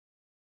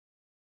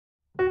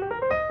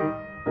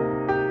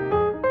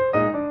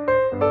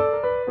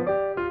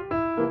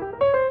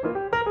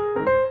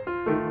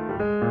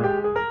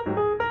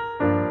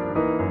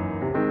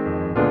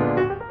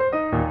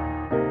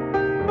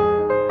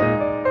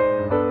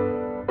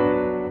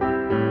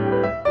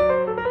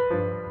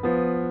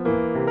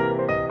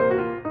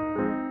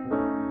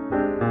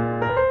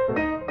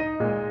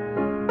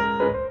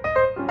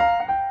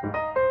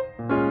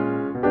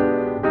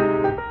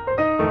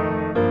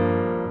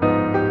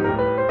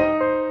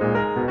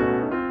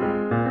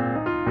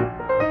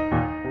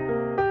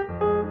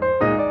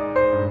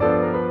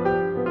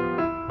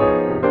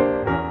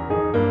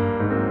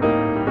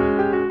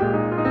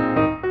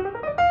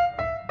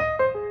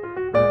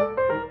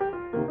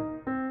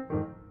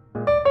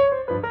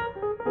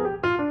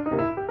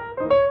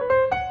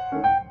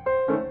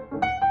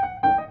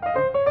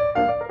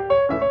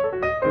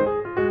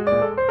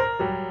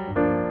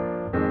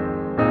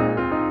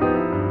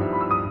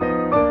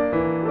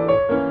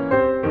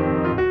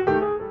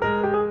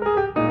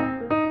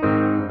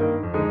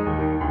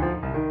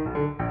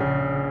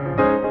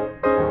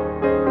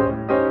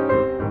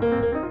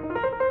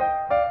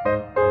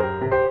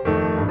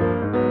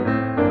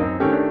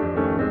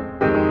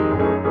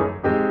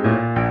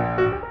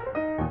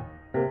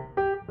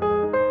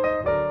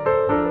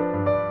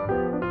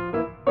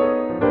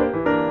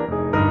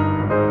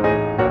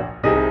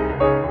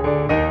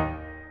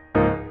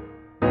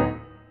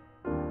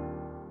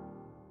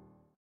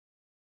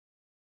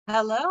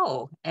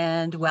Hello,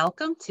 and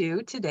welcome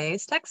to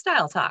today's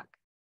Textile Talk.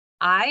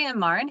 I am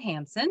Marin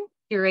Hanson,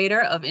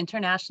 curator of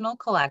international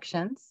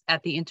collections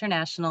at the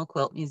International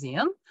Quilt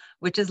Museum,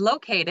 which is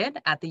located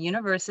at the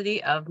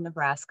University of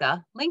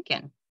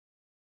Nebraska-Lincoln.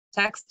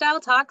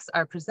 Textile Talks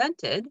are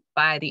presented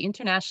by the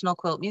International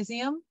Quilt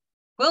Museum,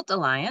 Quilt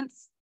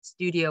Alliance,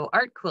 Studio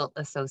Art Quilt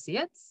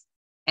Associates,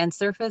 and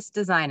Surface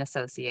Design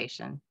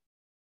Association.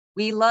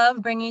 We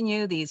love bringing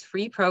you these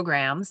free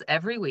programs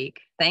every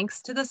week,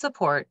 thanks to the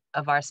support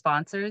of our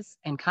sponsors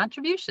and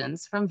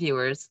contributions from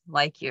viewers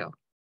like you.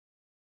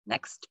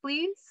 Next,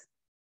 please.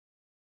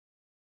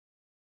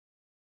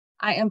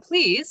 I am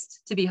pleased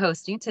to be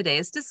hosting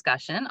today's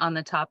discussion on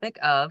the topic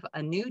of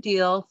A New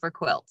Deal for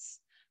Quilts,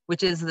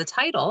 which is the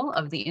title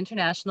of the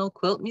International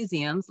Quilt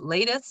Museum's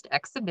latest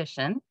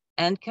exhibition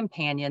and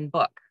companion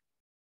book.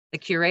 The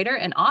curator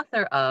and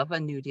author of A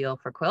New Deal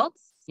for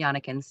Quilts,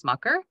 Janneken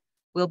Smucker,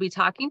 we'll be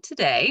talking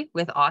today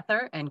with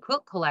author and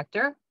quilt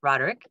collector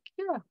Roderick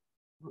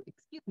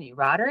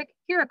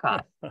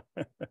Kiracofe.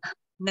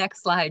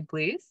 Next slide,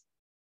 please.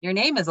 Your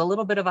name is a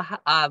little bit of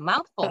a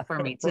mouthful for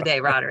me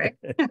today, Roderick.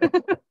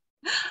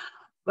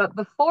 But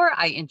before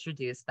I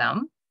introduce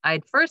them,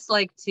 I'd first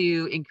like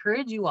to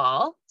encourage you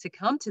all to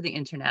come to the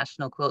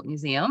International Quilt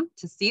Museum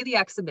to see the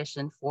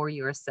exhibition for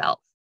yourself.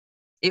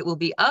 It will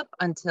be up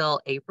until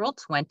April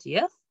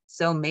 20th.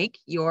 So make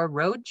your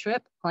road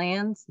trip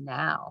plans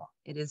now.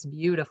 It is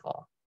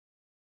beautiful.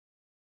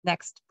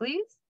 Next,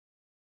 please.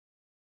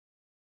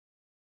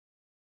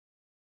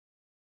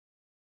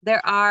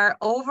 There are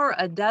over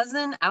a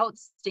dozen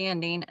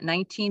outstanding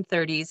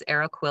 1930s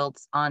era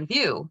quilts on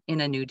view in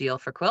A New Deal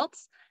for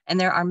Quilts, and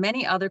there are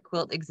many other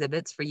quilt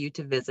exhibits for you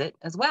to visit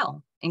as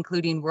well,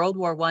 including World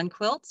War I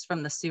quilts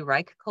from the Sue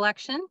Reich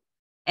collection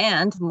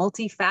and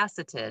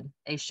Multifaceted,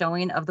 a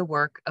showing of the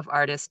work of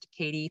artist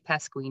Katie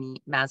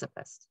Pasquini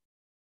Mazepist.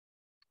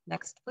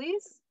 Next,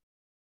 please.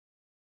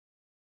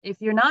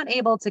 If you're not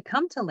able to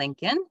come to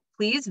Lincoln,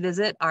 please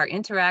visit our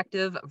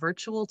interactive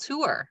virtual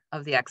tour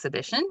of the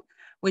exhibition,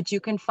 which you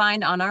can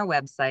find on our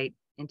website,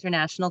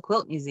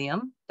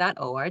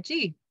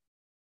 internationalquiltmuseum.org.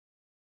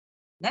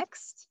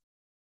 Next.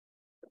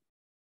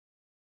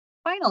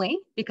 Finally,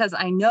 because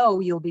I know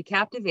you'll be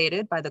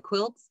captivated by the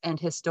quilts and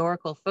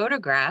historical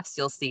photographs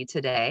you'll see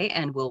today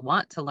and will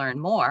want to learn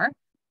more,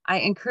 I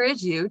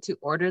encourage you to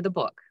order the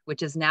book,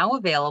 which is now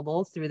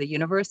available through the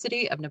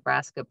University of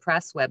Nebraska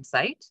Press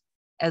website,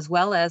 as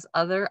well as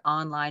other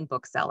online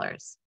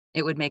booksellers.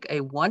 It would make a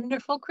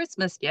wonderful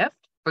Christmas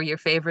gift for your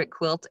favorite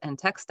quilt and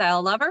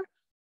textile lover,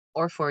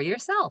 or for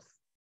yourself.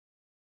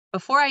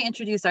 Before I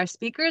introduce our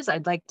speakers,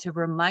 I'd like to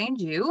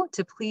remind you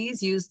to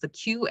please use the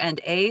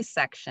Q&A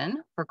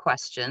section for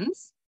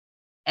questions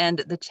and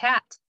the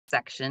chat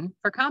section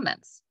for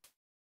comments.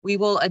 We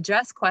will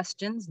address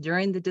questions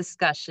during the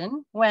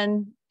discussion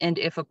when and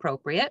if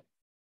appropriate,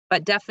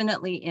 but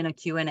definitely in a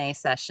Q&A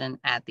session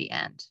at the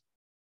end.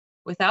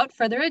 Without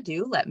further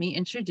ado, let me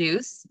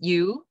introduce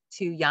you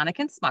to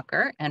Janneken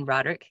Smucker and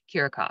Roderick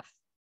Kiracofe.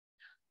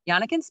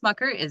 Janneken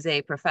Smucker is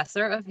a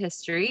professor of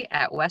history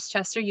at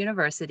Westchester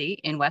University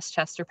in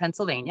Westchester,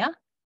 Pennsylvania.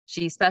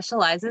 She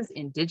specializes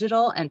in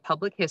digital and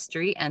public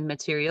history and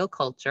material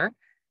culture,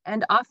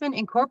 and often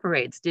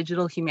incorporates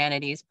digital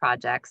humanities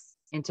projects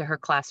into her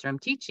classroom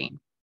teaching.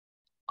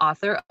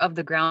 Author of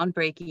the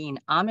groundbreaking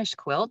Amish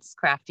Quilts,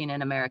 Crafting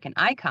an American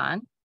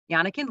Icon,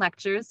 Janneken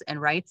lectures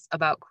and writes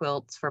about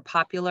quilts for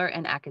popular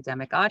and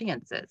academic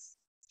audiences.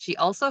 She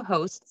also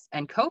hosts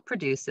and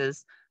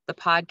co-produces the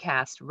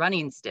podcast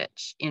Running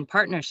Stitch in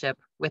partnership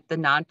with the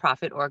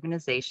nonprofit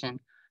organization,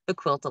 the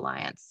Quilt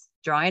Alliance,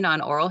 drawing on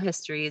oral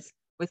histories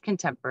with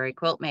contemporary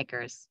quilt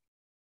makers.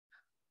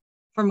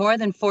 For more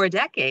than 4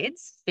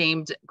 decades,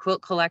 famed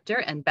quilt collector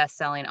and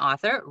best-selling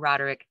author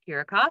Roderick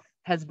Kiracofe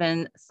has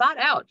been sought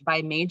out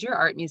by major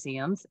art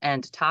museums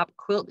and top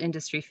quilt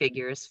industry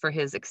figures for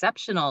his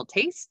exceptional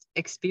taste,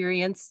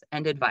 experience,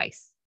 and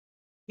advice.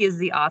 He is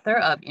the author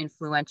of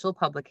influential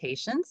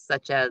publications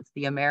such as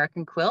The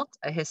American Quilt,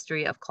 A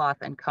History of Cloth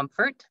and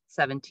Comfort,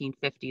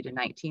 1750 to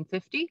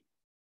 1950,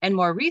 and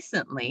more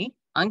recently,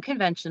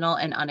 Unconventional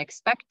and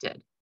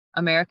Unexpected,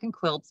 American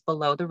Quilts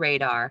Below the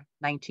Radar,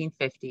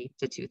 1950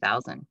 to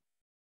 2000.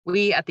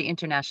 We at the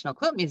International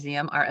Quilt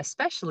Museum are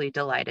especially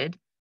delighted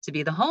to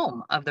be the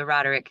home of the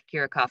Roderick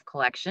Kiracofe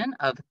collection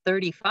of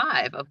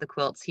 35 of the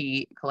quilts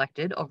he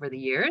collected over the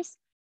years,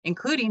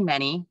 including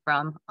many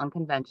from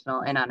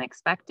Unconventional and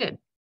Unexpected.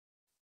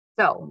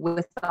 So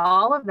with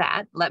all of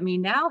that, let me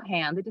now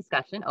hand the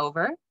discussion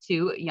over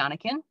to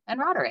Janneken and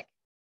Roderick.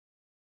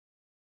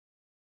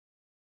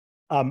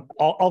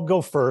 I'll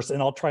go first,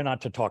 and I'll try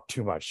not to talk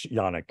too much,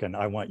 Janneken.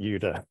 I want you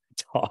to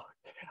talk.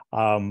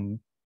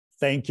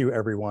 Thank you,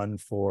 everyone,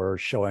 for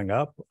showing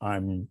up.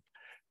 I'm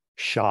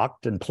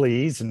shocked and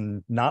pleased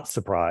and not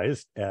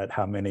surprised at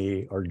how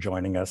many are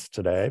joining us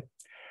today.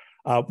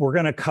 We're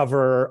going to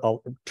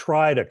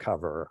try to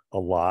cover a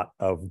lot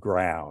of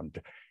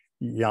ground.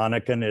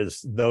 Janneken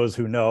is those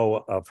who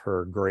know of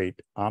her great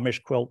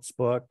Amish Quilts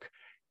book.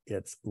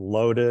 It's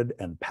loaded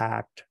and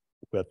packed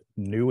with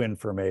new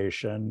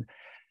information.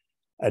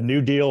 A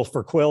new deal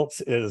for quilts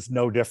is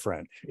no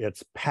different.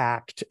 It's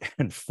packed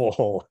and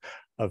full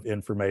of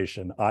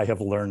information. I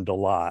have learned a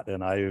lot,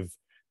 and I've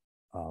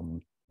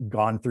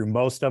gone through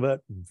most of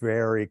it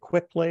very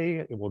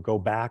quickly. We'll go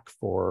back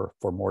for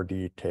more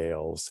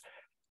details.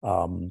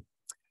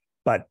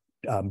 But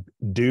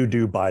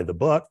do buy the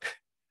book.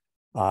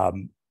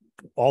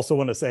 Also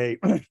want to say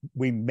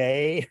we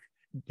may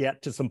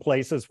get to some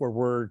places where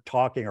we're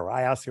talking, or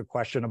I ask a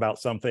question about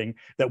something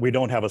that we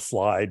don't have a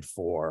slide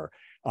for.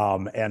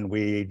 And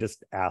we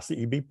just ask that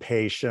you be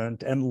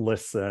patient and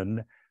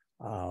listen.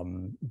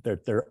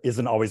 There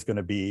isn't always going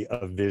to be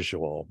a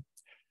visual.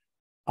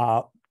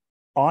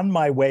 On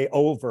my way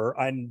over,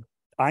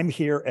 I'm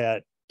here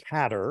at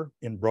Tatter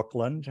in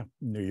Brooklyn,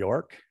 New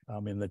York.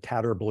 I'm in the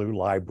Tatter Blue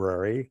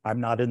Library.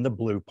 I'm not in the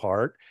blue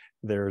part.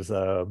 There's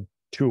a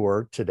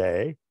tour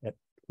today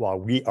while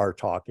we are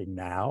talking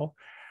now.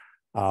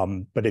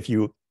 But if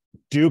you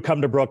do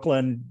come to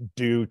Brooklyn,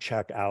 do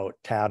check out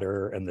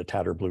Tatter and the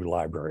Tatter Blue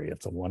Library.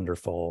 It's a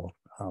wonderful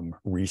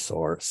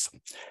resource.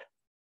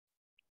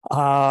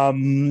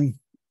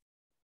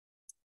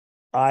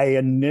 I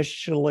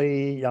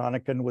initially,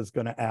 Janneken, was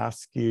going to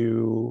ask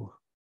you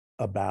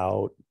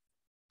to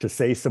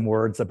say some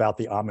words about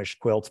the Amish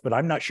quilts, but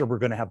I'm not sure we're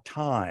going to have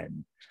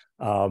time.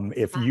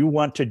 If you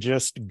want to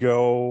just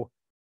go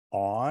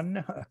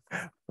on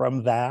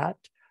from that,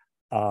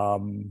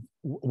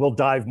 we'll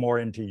dive more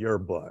into your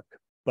book.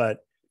 But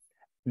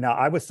now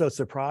I was so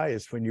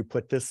surprised when you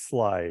put this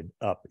slide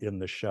up in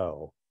the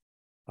show.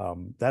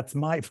 That's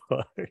my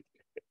book.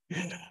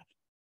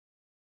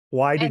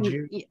 Why have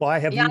you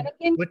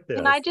put this?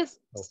 Can I just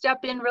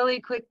step in really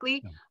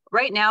quickly?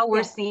 Right now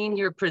we're seeing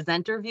your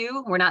presenter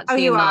view. We're not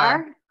seeing you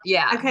are?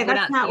 Yeah. Okay,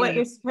 that's not what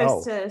you're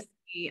supposed to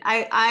see.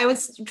 I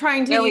was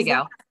trying to use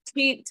the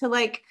tweet to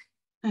like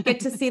get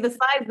to see the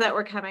slides that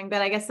were coming,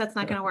 but I guess that's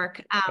not going to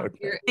work.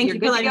 Thank you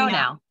for letting me know.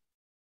 Now.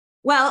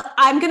 Well,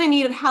 I'm going to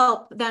need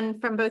help then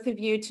from both of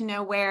you to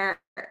know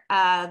where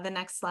the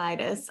next slide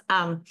is.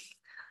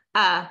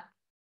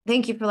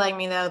 Thank you for letting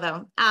me know,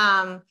 though.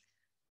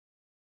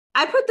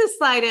 I put this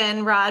slide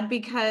in, Rod,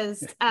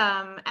 because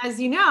as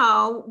you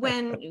know,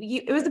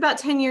 it was about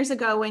 10 years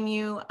ago when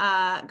you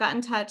got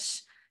in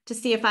touch to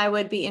see if I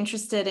would be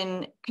interested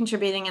in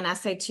contributing an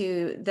essay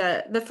to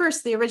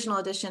the original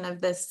edition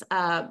of this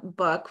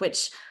book,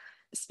 which,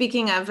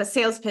 speaking of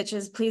sales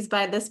pitches, please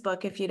buy this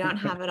book if you don't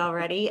have it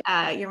already.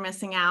 You're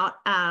missing out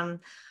on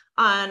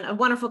a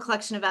wonderful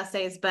collection of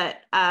essays, but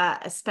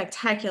a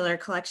spectacular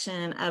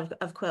collection of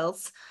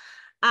quilts.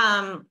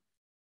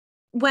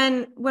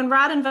 When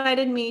Rod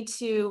invited me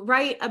to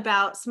write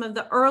about some of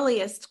the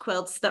earliest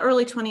quilts, the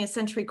early 20th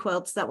century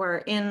quilts that were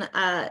in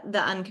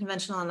the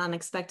Unconventional and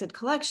Unexpected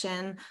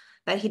collection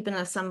that he'd been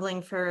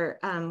assembling for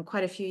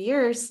quite a few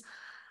years,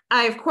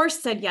 I of course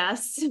said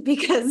yes,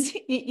 because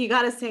you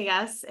got to say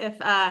yes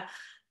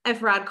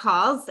if Rod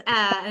calls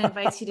and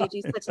invites you to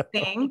do such a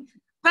thing.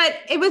 But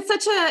it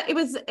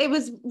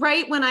was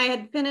right when I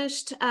had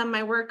finished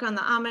my work on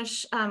the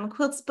Amish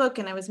quilts book,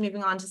 and I was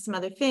moving on to some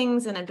other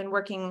things, and I've been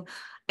working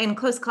in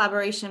close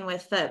collaboration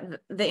with the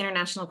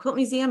International Quilt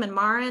Museum in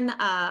Marin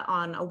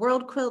on a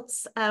World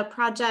Quilts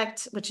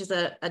project, which is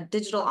a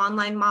digital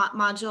online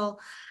module.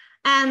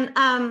 And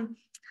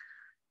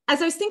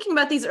as I was thinking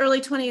about these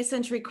early 20th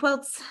century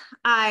quilts,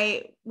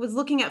 I was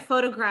looking at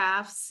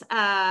photographs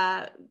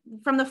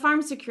from the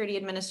Farm Security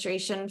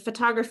Administration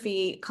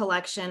photography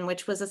collection,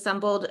 which was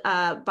assembled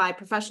by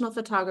professional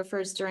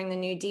photographers during the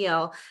New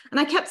Deal. And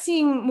I kept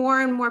seeing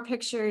more and more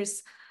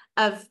pictures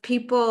of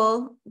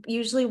people,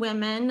 usually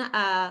women,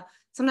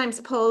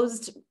 sometimes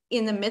posed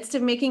in the midst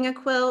of making a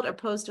quilt or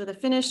posed with a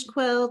finished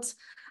quilt.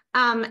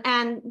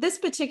 And this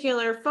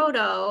particular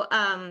photo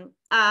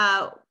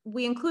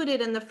we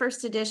included in the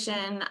first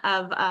edition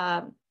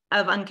of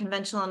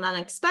Unconventional and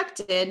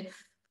Unexpected,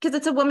 because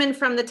it's a woman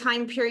from the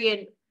time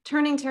period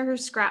turning to her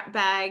scrap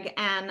bag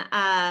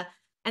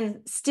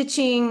and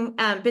stitching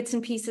bits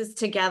and pieces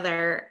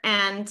together.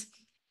 And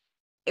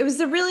it was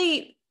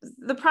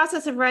the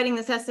process of writing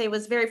this essay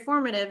was very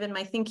formative in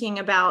my thinking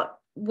about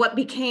what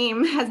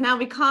has now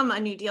become a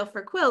new deal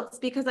for quilts,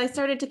 because I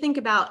started to think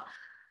about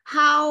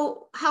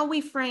how we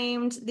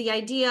framed the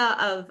idea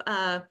of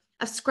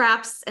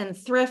scraps and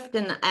thrift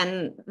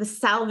and the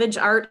salvage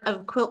art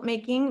of quilt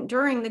making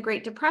during the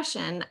Great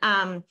Depression.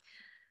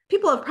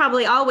 People have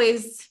probably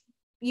always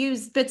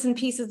used bits and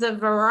pieces of a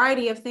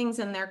variety of things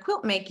in their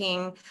quilt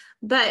making,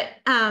 but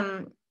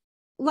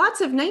lots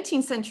of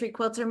 19th century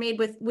quilts are made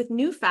with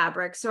new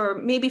fabrics, or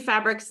maybe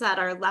fabrics that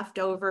are left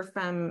over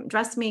from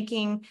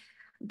dressmaking,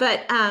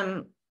 but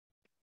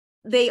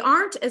they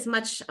aren't as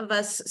much of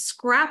a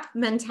scrap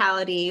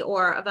mentality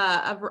or of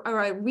a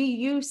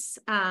reuse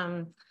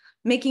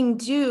making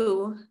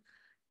do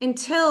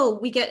until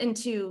we get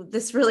into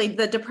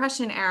the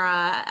Depression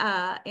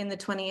era in the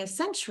 20th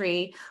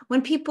century,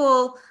 when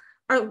people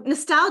are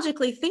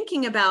nostalgically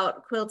thinking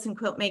about quilts and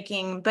quilt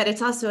making, but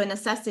it's also a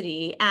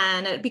necessity,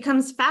 and it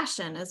becomes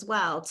fashion as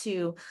well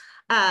to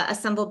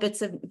assemble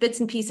bits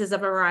and pieces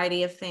of a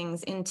variety of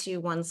things into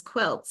one's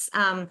quilts.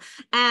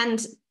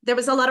 And there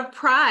was a lot of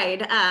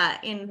pride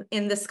in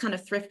this kind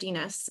of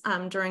thriftiness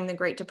during the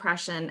Great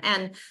Depression.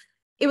 And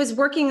it was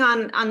working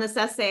on this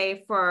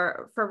essay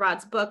for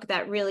Rod's book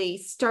that really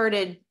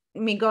started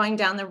me going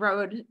down the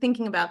road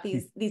thinking about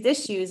these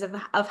issues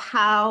of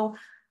how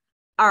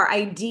our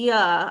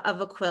idea of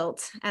a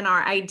quilt and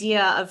our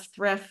idea of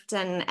thrift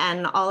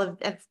and all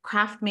of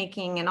craft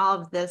making and all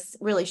of this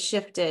really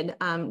shifted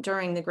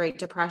during the Great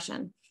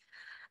Depression.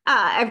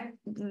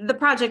 The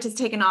project has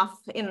taken off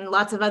in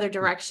lots of other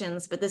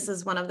directions, but this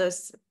is one of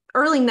those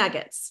early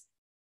nuggets.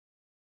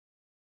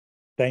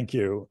 Thank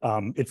you.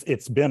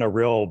 It's been a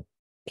real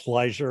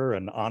pleasure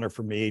and honor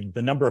for me.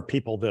 The number of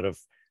people that have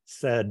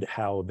said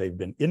how they've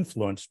been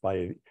influenced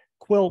by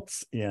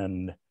quilts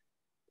in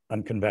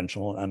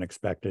unconventional and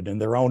unexpected in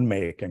their own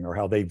making, or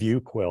how they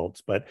view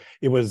quilts. But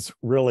it was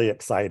really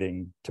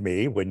exciting to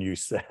me when you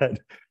said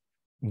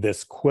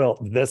this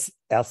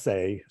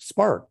essay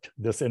sparked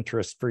this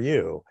interest for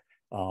you,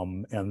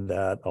 and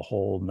that a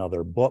whole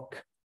nother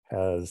book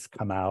has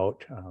come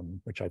out,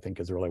 which I think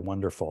is really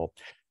wonderful.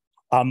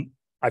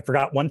 I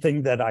forgot one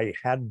thing that I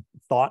had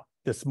thought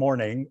this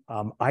morning.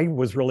 I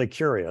was really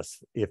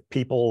curious if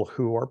people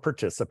who are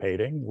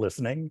participating,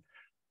 listening,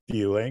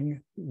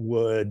 viewing,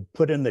 would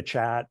put in the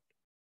chat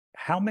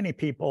how many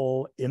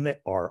people in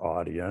our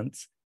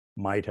audience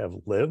might have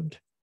lived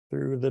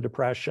through the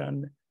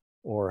Depression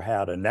or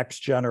had a next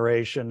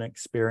generation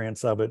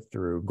experience of it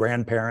through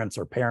grandparents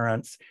or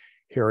parents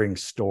hearing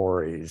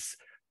stories.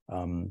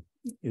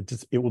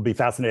 It will be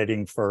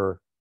fascinating for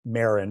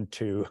Marin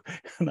to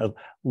kind of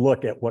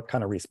look at what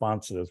kind of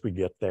responses we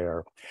get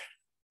there.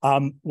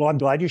 Well, I'm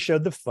glad you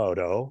showed the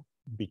photo,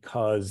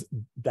 because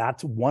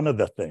that's one of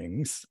the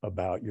things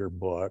about your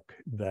book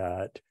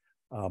that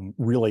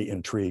really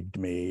intrigued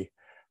me.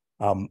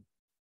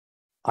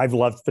 I've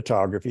loved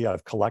photography.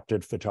 I've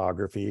collected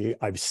photography.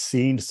 I've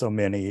seen so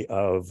many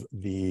of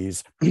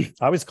these,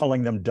 I was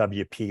calling them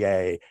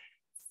WPA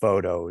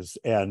photos.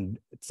 And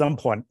at some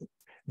point,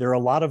 there are a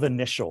lot of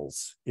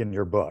initials in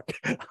your book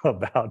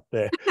about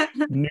the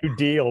New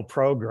Deal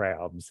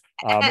programs.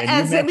 And you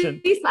mentioned,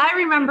 at least I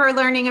remember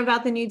learning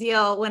about the New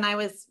Deal when I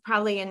was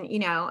probably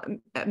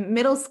in,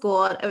 middle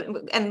school,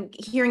 and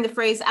hearing the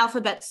phrase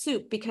alphabet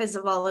soup because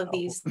of all of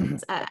these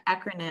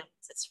acronyms.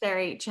 It's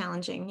very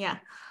challenging. Yeah.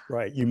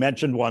 Right. You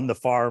mentioned one, the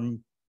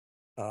Farm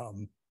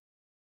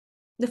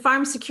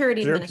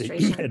Security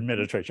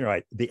Administration.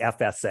 Right. The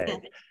FSA. Yeah.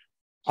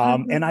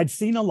 And I'd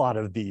seen a lot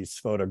of these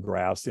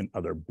photographs in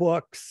other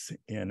books,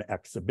 in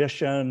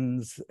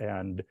exhibitions,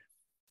 and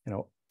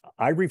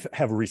I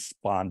have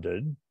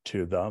responded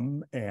to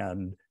them,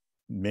 and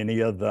many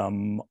of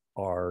them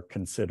are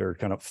considered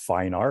kind of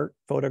fine art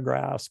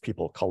photographs.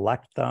 People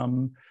collect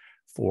them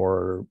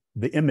for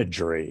the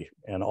imagery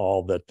and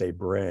all that they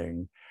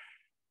bring.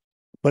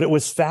 But it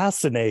was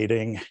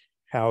fascinating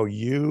how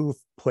you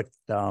put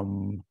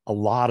them, a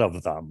lot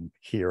of them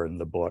here in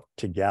the book,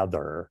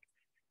 together.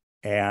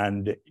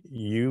 And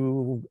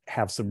you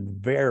have some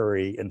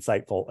very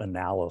insightful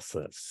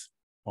analysis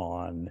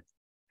on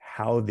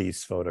how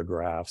these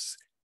photographs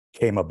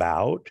came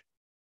about,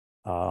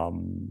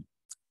 and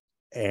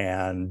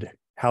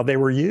how they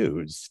were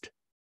used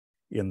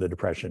in the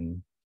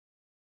Depression.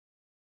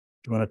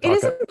 Do you want to talk?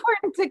 It is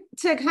important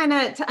to kind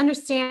of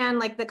understand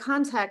like the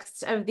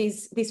context of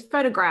these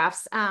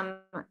photographs.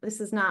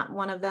 This is not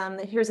one of them.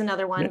 Here's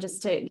another one,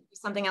 just to give you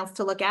something else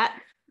to look at.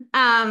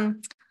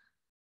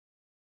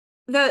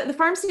 The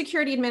Farm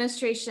Security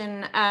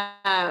Administration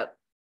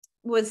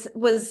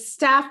was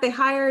staffed. They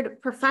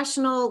hired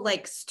professional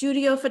like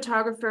studio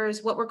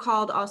photographers, what were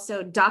called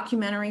also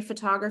documentary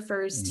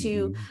photographers,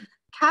 to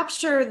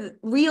capture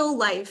real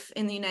life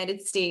in the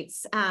United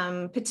States,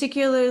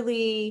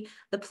 particularly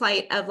the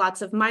plight of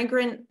lots of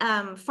migrant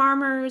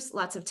farmers,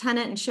 lots of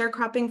tenant and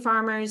sharecropping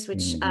farmers,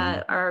 which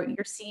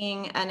you're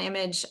seeing an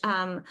image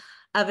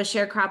of a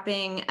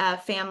sharecropping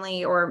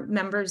family or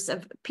members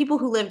of people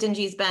who lived in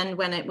Gee's Bend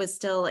when it was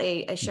still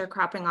a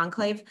sharecropping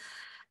enclave.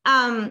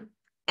 And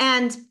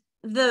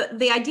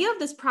the idea of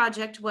this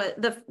project was,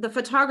 the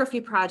photography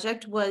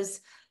project,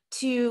 was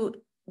to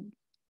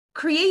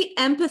create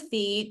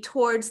empathy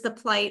towards the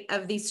plight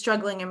of these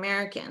struggling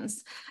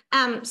Americans.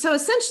 So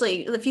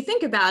essentially, if you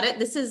think about it,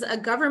 this is a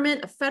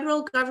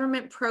federal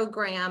government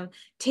program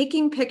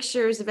taking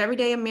pictures of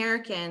everyday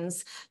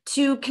Americans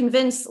to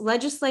convince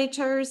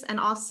legislators and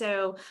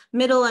also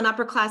middle and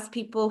upper class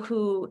people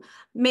who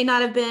may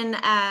not have been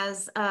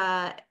as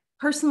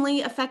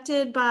personally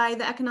affected by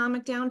the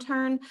economic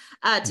downturn,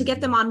 to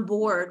get them on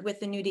board with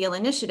the New Deal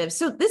initiative.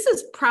 So this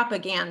is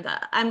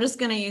propaganda. I'm just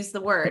going to use the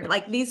word.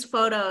 Like, these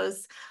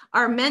photos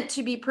are meant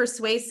to be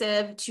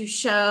persuasive, to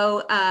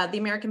show the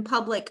American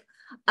public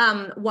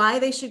why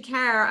they should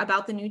care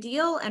about the New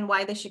Deal and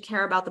why they should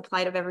care about the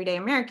plight of everyday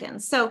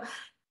Americans. So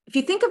if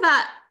you think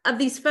of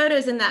these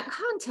photos in that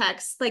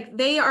context, like,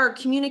 they are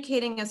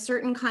communicating a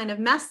certain kind of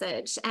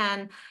message.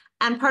 And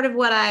And part of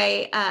what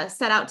I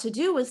set out to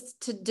do was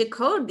to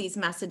decode these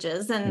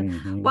messages. And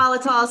Mhm. while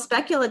it's all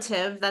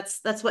speculative,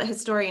 that's what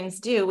historians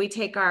do. We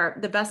take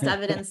the best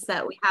evidence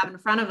that we have in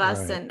front of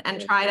us Right.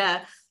 and try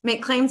to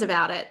make claims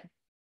about it.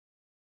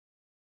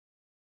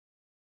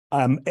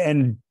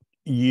 And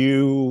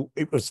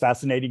it was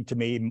fascinating to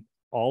me,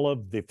 all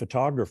of the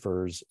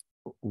photographers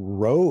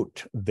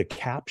wrote the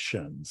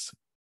captions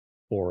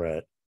for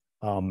it,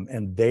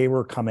 and they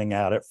were coming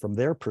at it from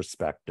their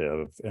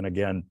perspective. And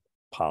again,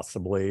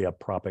 possibly a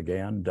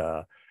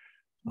propaganda,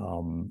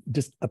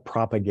 just a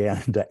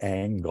propaganda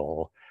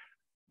angle.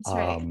 That's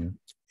right.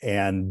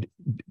 And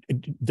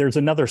there's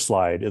another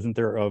slide, isn't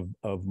there,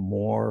 of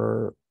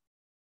more?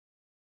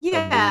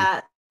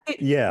 Yeah.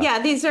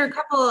 Yeah. These are a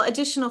couple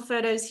additional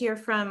photos here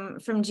from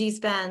Gee's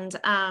Bend.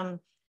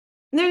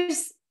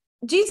 There's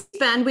Gee's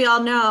Bend, we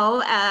all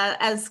know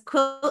as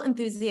quilt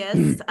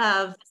enthusiasts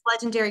of this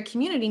legendary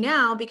community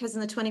now, because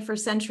in the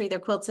 21st century, their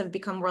quilts have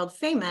become world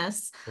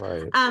famous.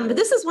 Right. But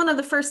this is one of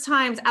the first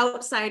times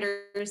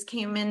outsiders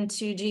came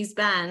into Gee's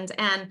Bend.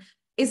 And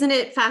isn't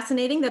it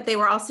fascinating that they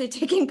were also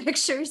taking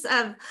pictures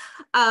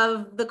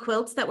of the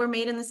quilts that were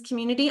made in this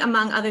community,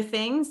 among other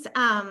things?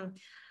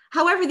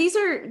 However, these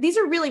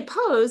are really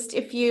posed.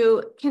 If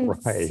you can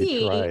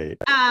see,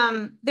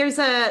 there's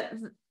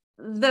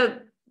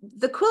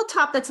the quilt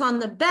top that's on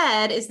the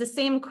bed is the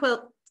same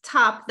quilt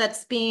top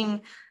that's being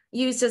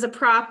used as a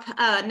prop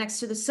next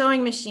to the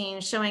sewing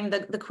machine, showing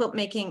the quilt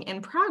making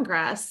in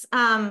progress.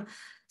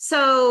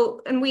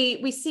 So, and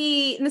we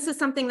see, and this is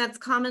something that's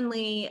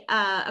commonly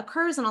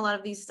occurs in a lot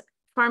of these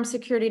Farm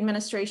Security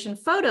Administration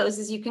photos,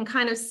 is you can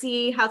kind of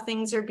see how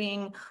things are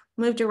being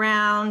moved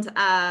around,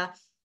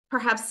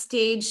 perhaps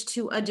staged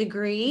to a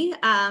degree.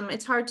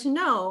 It's hard to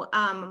know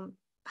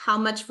how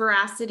much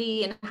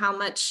veracity and how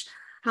much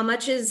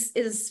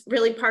is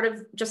really part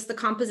of just the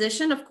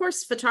composition. Of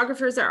course,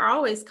 photographers are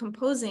always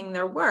composing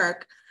their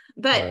work,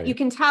 but you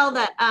can tell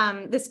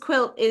that this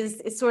quilt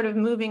is sort of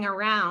moving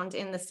around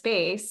in the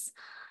space.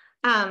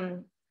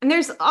 And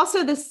there's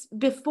also this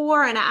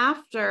before and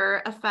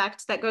after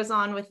effect that goes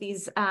on with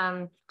these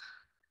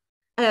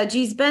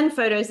Gee's Bend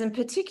photos in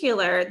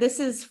particular.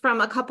 This is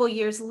from a couple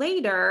years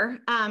later,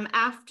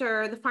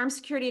 after the Farm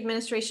Security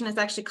Administration has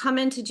actually come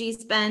into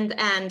Gee's Bend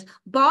and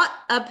bought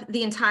up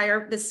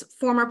this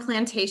former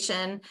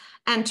plantation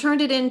and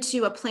turned it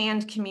into a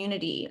planned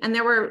community. And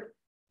there were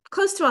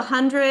close to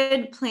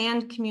 100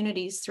 planned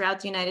communities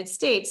throughout the United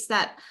States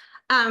that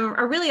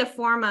are really a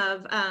form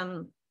of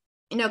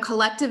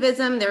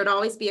collectivism. There would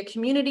always be a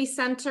community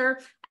center,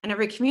 and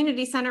every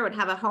community center would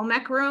have a home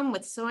ec room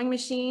with sewing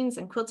machines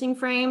and quilting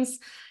frames,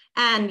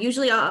 and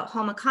usually a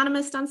home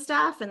economist on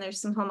staff. And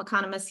there's some home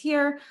economists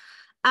here.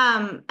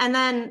 And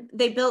then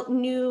they built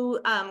new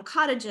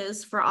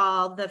cottages for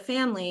all the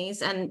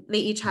families, and they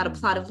each had a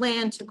plot of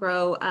land to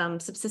grow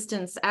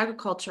subsistence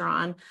agriculture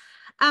on.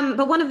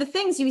 But one of the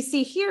things you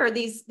see here,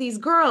 these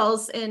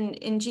girls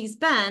in Gee's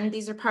Bend,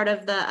 these are part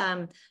of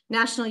the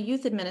National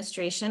Youth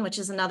Administration, which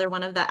is another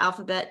one of the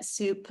alphabet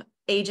soup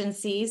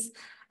agencies.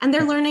 And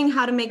they're learning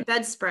how to make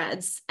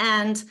bedspreads.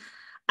 And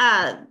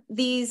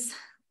these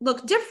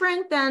look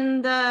different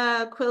than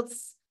the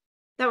quilts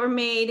that were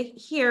made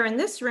here in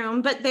this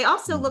room, but they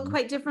also look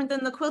quite different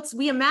than the quilts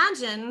we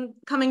imagine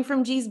coming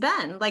from Gee's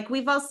Bend. Like,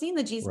 we've all seen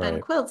the Gee's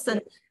Bend quilts,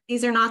 and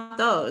these are not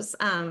those.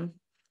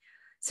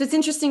 So it's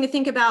interesting to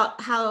think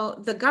about how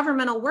the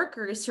governmental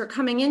workers who are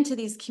coming into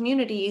these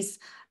communities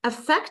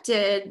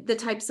affected the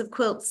types of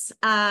quilts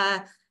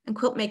and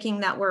quilt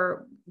making that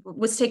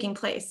was taking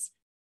place.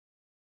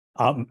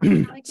 So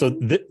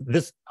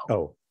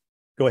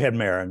go ahead,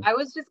 Marin. I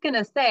was just going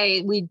to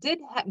say, we did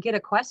get a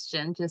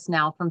question just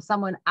now from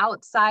someone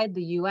outside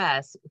the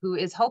US who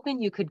is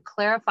hoping you could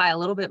clarify a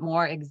little bit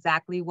more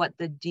exactly what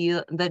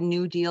the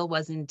New Deal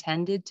was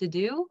intended to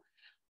do.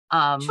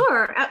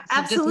 Sure,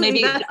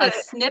 absolutely. Just maybe a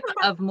snip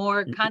of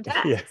more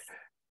context. Yeah.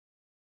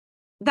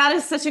 That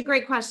is such a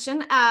great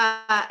question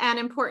and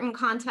important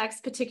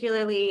context,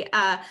 particularly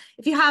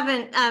if you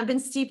haven't been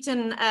steeped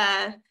in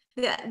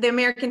the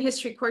American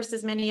history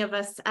courses many of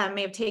us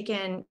may have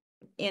taken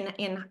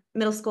in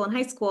middle school and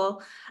high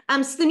school.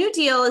 So the New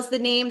Deal is the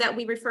name that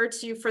we refer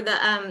to for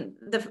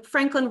the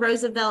Franklin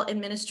Roosevelt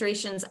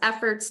administration's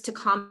efforts to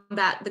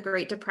combat the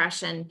Great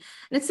Depression. And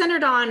it's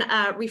centered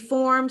on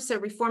reform, so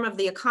reform of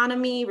the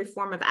economy,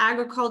 reform of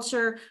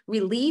agriculture,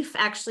 relief,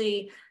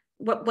 actually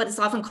what is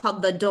often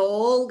called the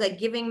dole, like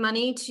giving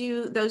money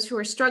to those who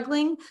are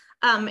struggling.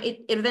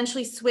 It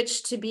eventually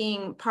switched to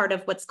being part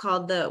of what's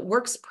called the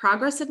Works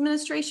Progress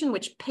Administration,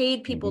 which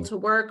paid people to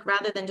work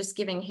rather than just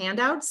giving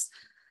handouts.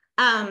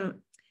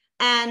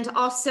 And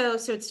also,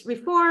 so it's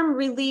reform,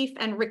 relief,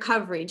 and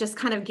recovery, just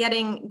kind of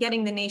getting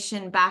the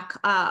nation back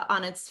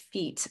on its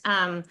feet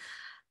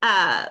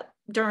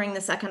during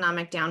this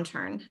economic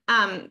downturn.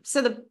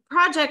 So the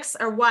projects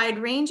are wide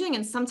ranging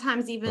and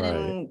sometimes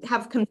even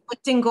have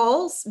conflicting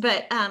goals,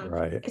 but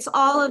it's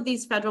all of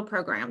these federal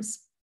programs.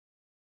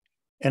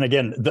 And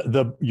again,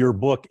 your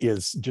book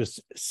is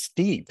just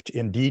steeped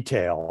in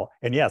detail.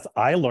 And yes,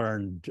 I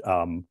learned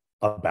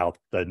about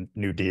the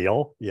New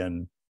Deal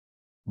in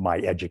my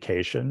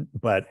education,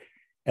 but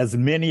as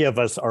many of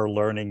us are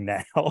learning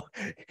now,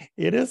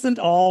 it isn't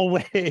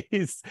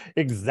always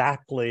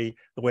exactly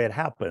the way it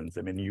happens.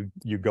 I mean,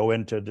 you go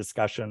into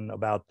discussion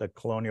about the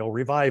colonial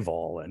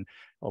revival and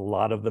a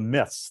lot of the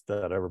myths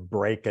that are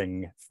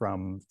breaking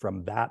from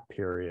that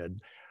period.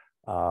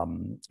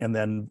 And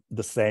then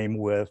the same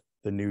with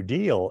the New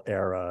Deal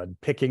era,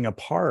 picking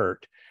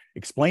apart,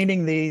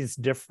 explaining these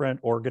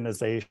different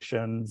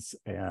organizations.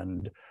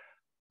 And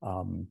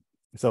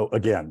so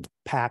again,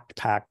 packed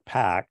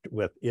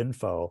with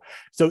info.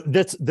 So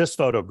this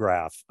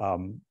photograph,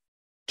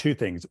 two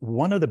things.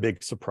 One of the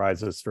big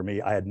surprises for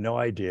me, I had no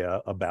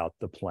idea about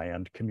the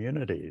planned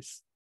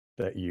communities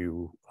that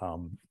you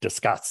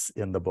discuss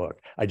in the book.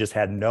 I just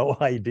had no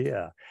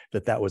idea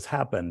that was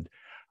happened.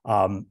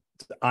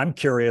 I'm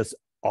curious,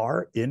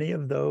 are any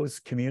of those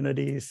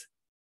communities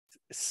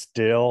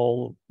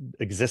still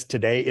exist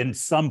today in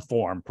some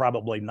form?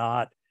 Probably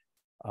not.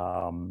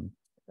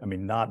 I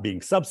mean, not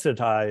being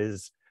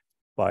subsidized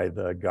by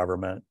the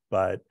government,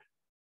 but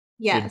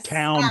Yes. did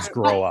towns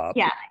grow up?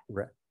 Yeah.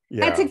 Yeah.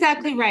 That's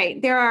exactly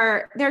right. There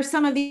are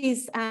some of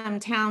these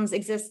towns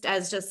exist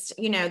as just,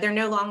 they're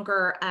no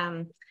longer,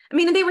 I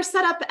mean, they were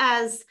set up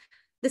as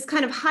this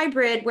kind of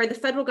hybrid where the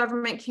federal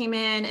government came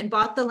in and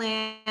bought the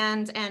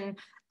land and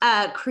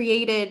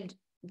created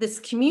this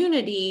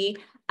community.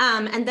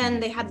 And then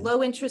they had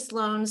low interest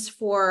loans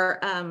for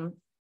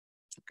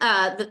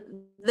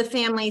the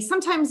family.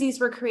 Sometimes these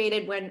were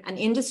created when an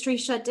industry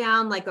shut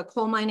down, like a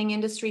coal mining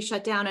industry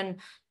shut down in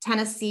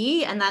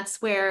Tennessee. And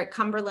that's where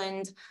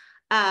Cumberland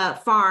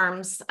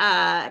Farms,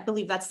 I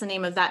believe that's the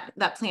name of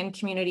that planned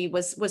community,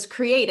 was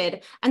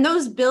created. And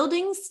those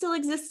buildings still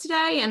exist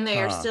today, and they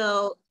are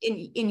still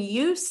in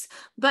use,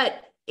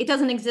 but it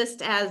doesn't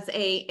exist as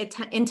a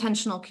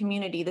intentional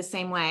community the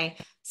same way.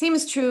 Same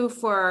is true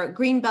for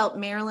Greenbelt,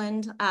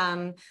 Maryland.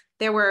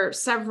 There were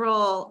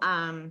several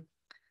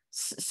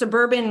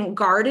suburban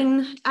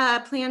garden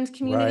planned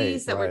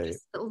communities that were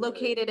just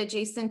located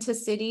adjacent to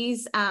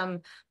cities,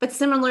 but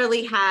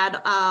similarly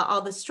had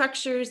all the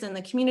structures and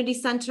the community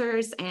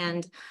centers,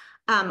 and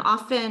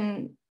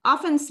often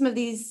some of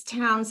these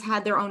towns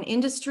had their own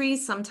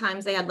industries.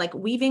 Sometimes they had like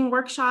weaving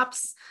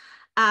workshops.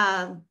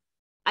 I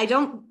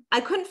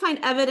couldn't find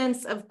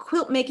evidence of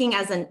quilt making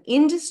as an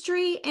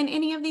industry in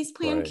any of these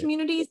planned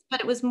communities,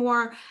 but it was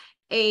more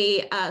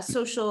a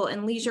social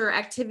and leisure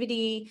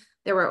activity.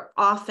 There were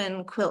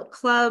often quilt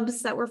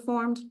clubs that were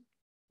formed.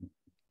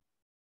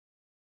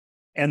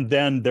 And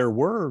then there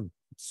were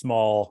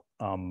small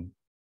home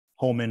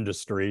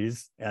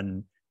industries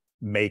and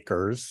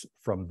makers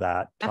from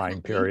that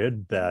time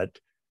period that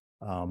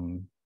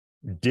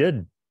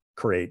did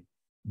create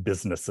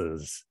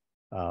businesses.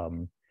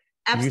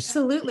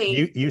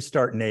 Absolutely. You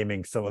start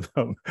naming some of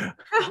them.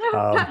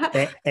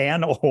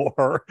 Ann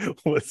Orr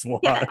was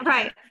one. Yeah,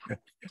 right.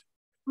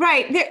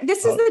 Right.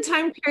 This is the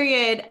time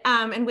period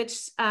in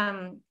which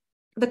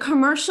the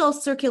commercial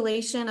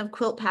circulation of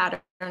quilt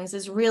patterns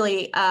is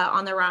really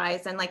on the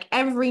rise. And like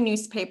every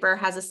newspaper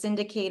has a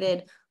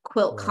syndicated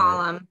quilt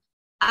column.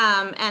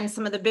 And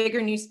some of the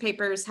bigger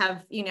newspapers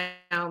have,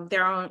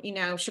 their own,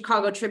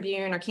 Chicago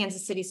Tribune or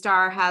Kansas City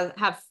Star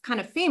have kind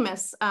of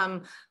famous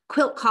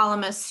quilt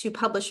columnists who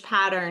publish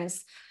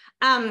patterns.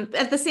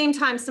 At the same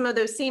time, some of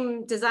those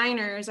same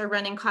designers are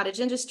running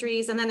cottage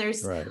industries. And then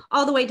there's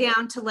all the way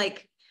down to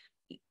like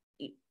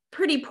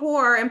pretty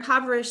poor,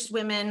 impoverished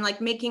women like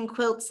making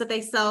quilts that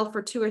they sell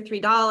for $2 or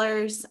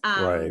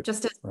 $3,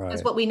 just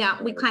as what we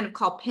kind of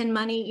call pin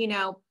money,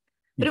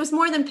 but it was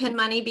more than pin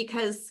money,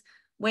 because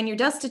when you're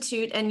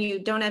destitute and you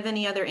don't have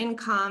any other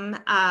income,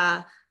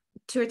 $2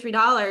 or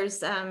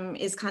 $3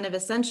 is kind of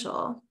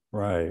essential.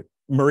 Right.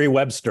 Marie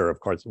Webster,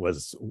 of course,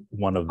 was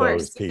one of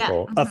those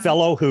people, a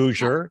fellow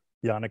Hoosier.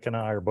 Janneken and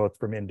I are both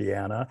from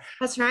Indiana.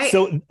 That's right.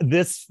 So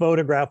this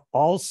photograph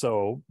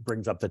also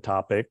brings up the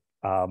topic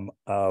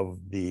of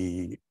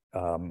the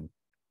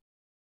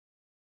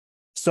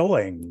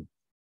sewing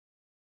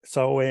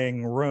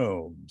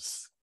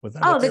rooms. Was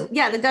that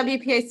the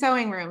WPA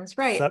sewing rooms,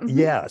 right? So,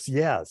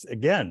 yes.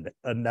 Again,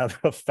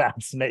 another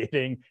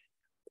fascinating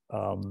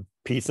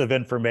piece of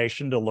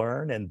information to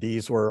learn, and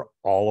these were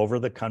all over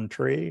the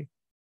country.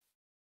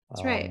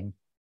 That's right.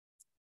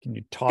 Can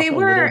you talk a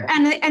little?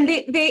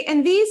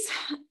 And these.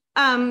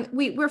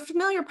 We're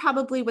familiar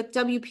probably with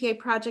WPA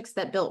projects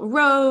that built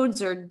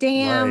roads or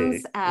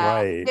dams,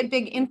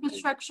 big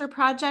infrastructure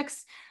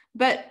projects,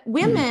 but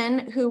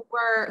women who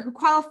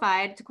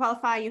qualified, to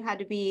qualify, you had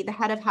to be the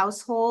head of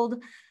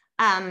household,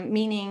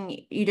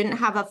 meaning you didn't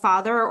have a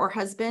father or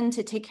husband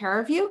to take care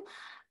of you.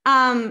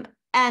 And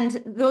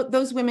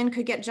those women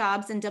could get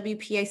jobs in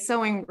WPA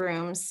sewing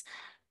rooms.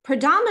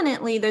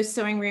 Predominantly, those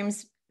sewing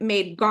rooms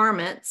made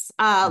garments.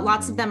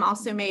 Lots of them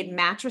also made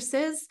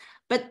mattresses.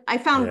 But I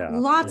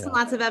found lots and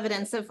lots of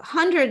evidence of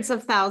hundreds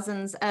of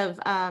thousands of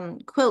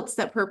quilts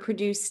that were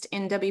produced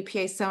in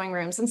WPA sewing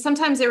rooms. And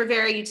sometimes they were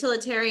very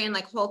utilitarian,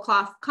 like whole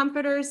cloth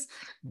comforters.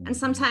 And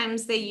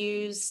sometimes they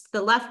used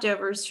the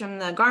leftovers from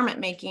the garment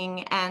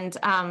making and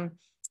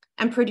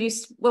and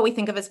produced what we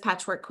think of as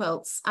patchwork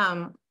quilts.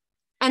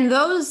 And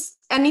those,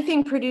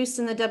 anything produced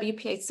in the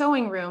WPA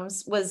sewing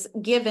rooms was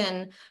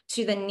given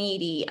to the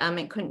needy.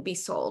 It couldn't be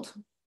sold.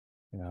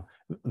 Yeah,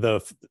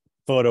 the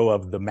photo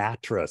of the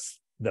mattress,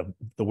 the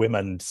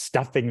women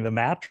stuffing the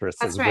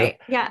mattresses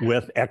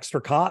with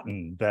extra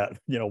cotton that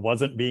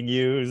wasn't being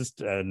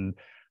used, and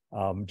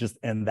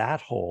and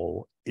that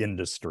whole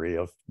industry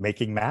of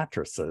making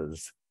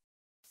mattresses.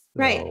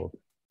 Right. So,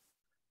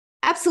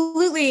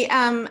 absolutely.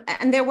 And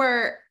there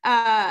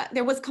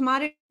was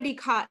commodity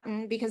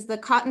cotton because the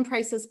cotton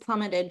prices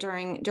plummeted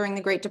during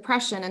the Great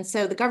Depression. And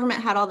so the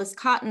government had all this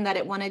cotton that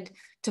it wanted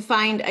to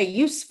find a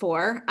use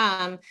for.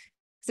 So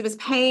it was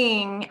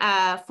paying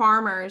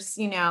farmers,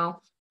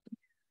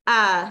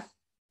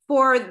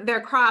 for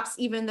their crops,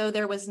 even though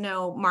there was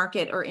no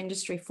market or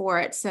industry for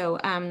it. So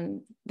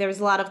there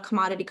was a lot of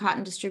commodity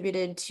cotton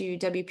distributed to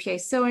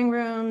WPA sewing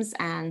rooms,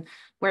 and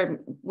where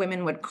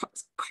women would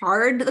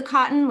card the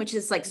cotton, which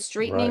is like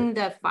straightening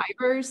the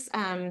fibers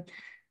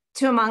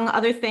to, among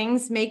other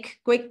things, make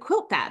great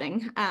quilt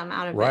batting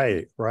out of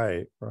it.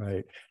 Right.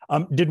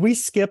 Did we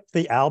skip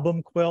the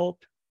album quilt?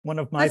 One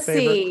of my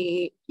favorites. Let's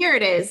see. Here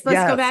it is.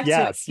 Let's go back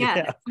to it.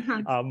 Yeah.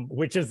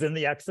 Which is in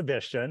the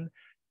exhibition.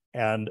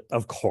 And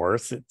of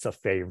course, it's a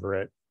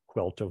favorite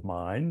quilt of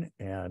mine,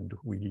 and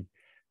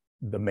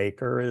the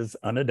maker is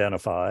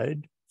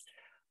unidentified.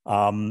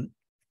 And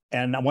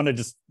I want to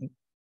just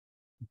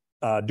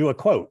do a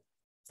quote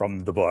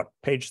from the book,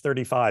 page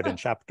 35 in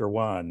chapter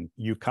 1.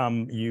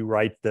 You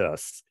write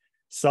this: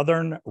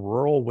 Southern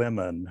rural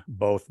women,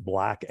 both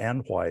Black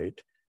and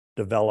white,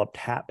 developed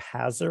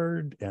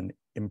haphazard and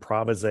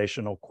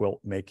improvisational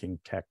quilt making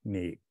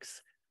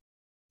techniques.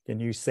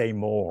 Can you say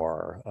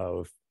more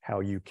of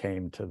how you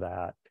came to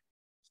that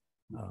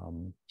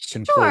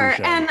conclusion? Sure.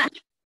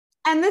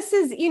 And this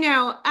is,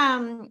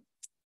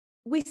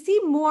 we see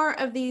more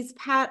of these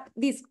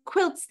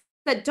quilts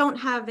that don't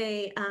have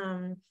a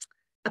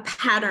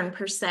pattern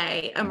per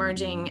se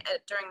emerging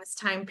during this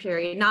time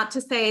period. Not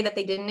to say that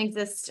they didn't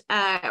exist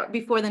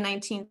before the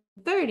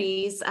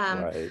 1930s.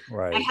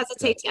 Right. I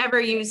hesitate to ever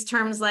use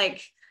terms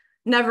like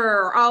never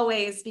or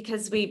always,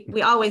 because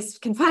we always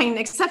can find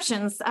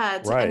exceptions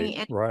to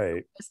any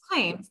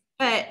claims.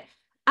 But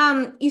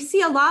you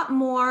see a lot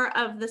more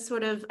of the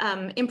sort of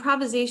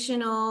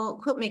improvisational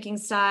quilt making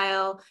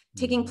style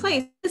taking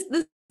place.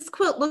 This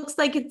quilt looks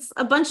like it's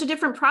a bunch of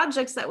different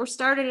projects that were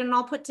started and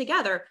all put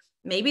together.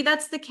 Maybe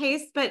that's the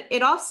case, but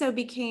it also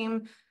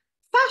became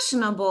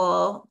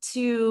fashionable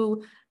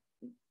to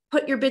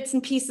put your bits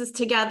and pieces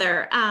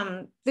together.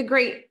 The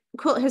great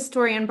quilt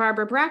historian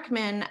Barbara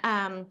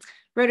Brackman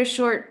wrote a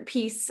short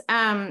piece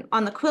on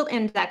the Quilt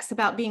Index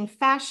about being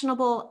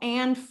fashionable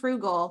and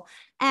frugal.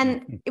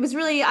 And it was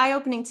really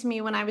eye-opening to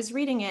me when I was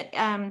reading it,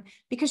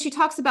 because she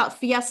talks about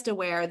fiesta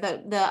ware,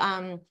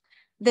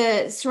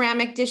 the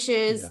ceramic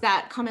dishes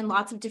that come in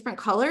lots of different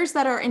colors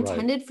that are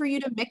intended for you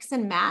to mix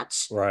and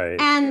match.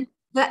 And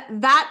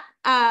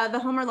the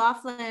Homer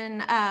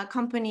Laughlin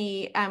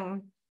company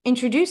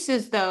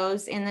introduces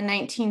those in the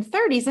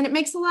 1930s, and it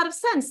makes a lot of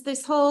sense.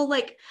 This whole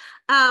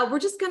we're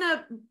just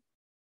gonna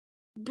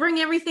bring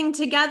everything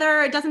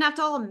together. It doesn't have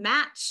to all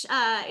match.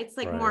 It's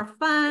more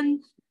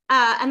fun.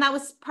 And that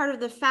was part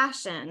of the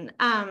fashion.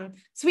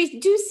 So we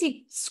do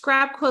see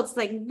scrap quilts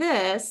like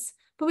this,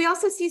 but we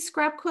also see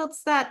scrap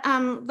quilts that,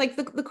 like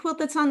the quilt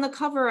that's on the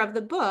cover of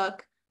the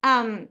book,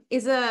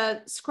 is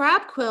a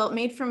scrap quilt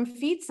made from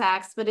feed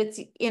sacks, but it's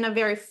in a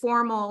very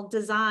formal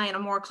design, a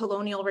more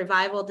colonial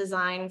revival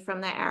design from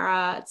the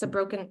era. It's a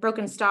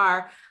broken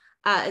star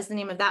is the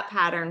name of that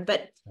pattern,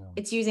 but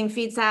it's using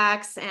feed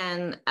sacks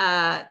and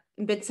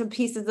bits and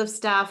pieces of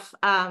stuff,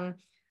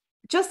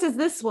 just as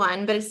this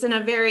one, but it's in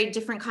a very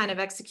different kind of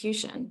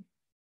execution.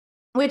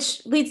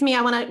 Which leads me,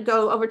 I want to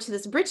go over to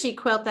this breechy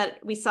quilt that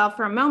we saw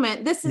for a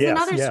moment. This is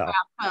another scrap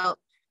quilt,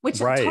 which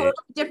is a totally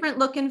different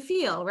look and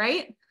feel,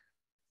 right?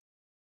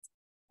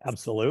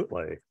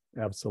 Absolutely.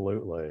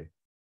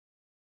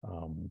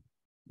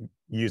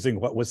 Using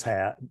what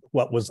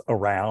was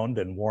around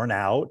and worn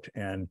out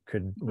and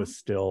was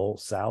still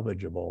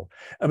salvageable.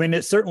 I mean,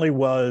 it certainly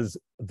was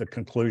the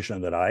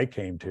conclusion that I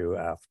came to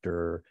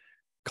after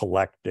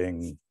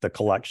collecting the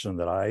collection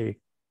that I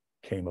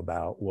came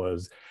about,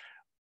 was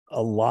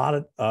a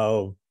lot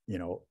of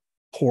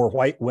poor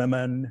white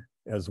women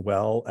as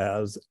well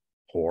as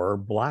poor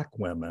Black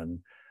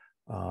women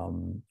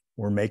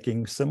were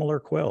making similar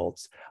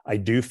quilts. I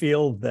do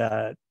feel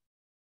that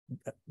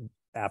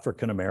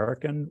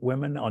African-American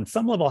women on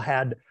some level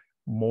had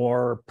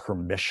more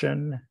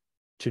permission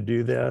to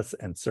do this,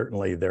 and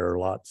certainly there are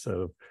lots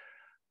of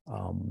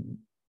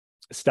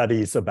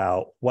studies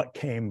about what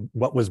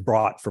was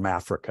brought from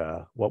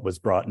Africa, what was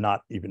brought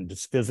not even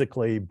just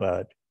physically,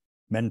 but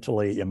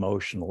mentally,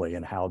 emotionally,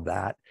 and how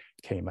that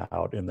came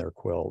out in their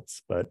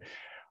quilts. But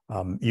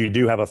you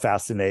do have a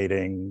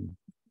fascinating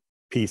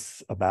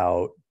piece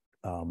about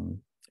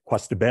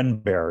Questa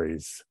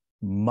Benberry's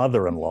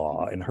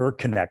mother-in-law and her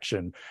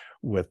connection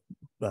with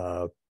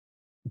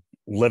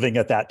living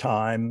at that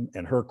time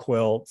and her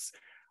quilts.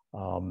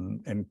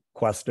 And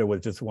Cuesta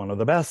was just one of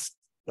the best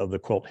of the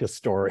quilt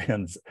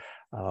historians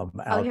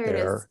out here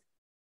there. It is.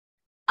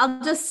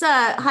 I'll just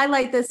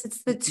highlight this.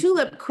 It's the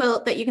tulip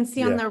quilt that you can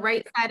see on the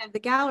right side of the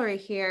gallery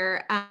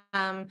here,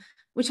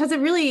 which has a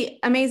really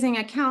amazing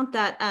account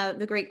that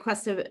the great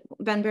Cuesta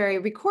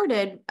Benberry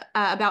recorded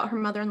about her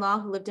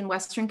mother-in-law who lived in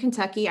Western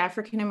Kentucky,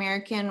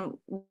 African-American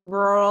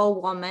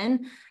rural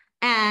woman.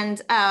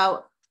 And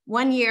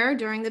one year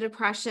during the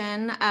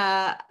Depression,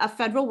 a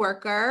federal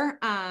worker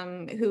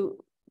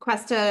who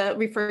Cuesta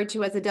referred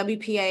to as a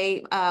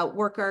WPA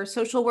worker,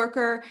 social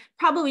worker,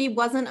 probably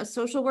wasn't a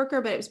social worker,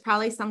 but it was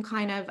probably some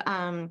kind of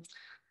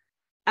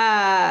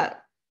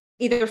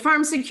either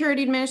Farm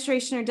Security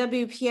Administration or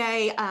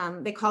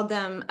WPA. They called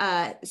them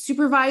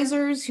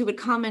supervisors who would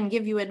come and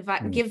give you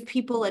give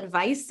people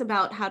advice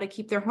about how to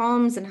keep their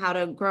homes and how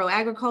to grow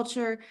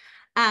agriculture.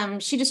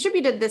 She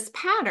distributed this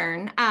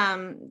pattern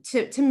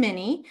to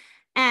Minnie,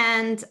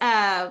 and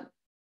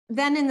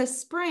then in the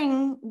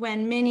spring,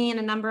 when Minnie and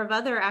a number of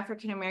other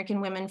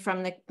African-American women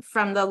from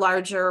the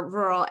larger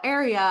rural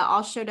area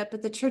all showed up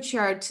at the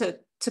churchyard to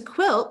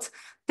quilt,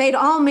 they'd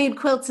all made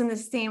quilts in the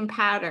same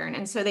pattern.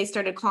 And so they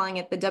started calling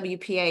it the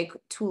WPA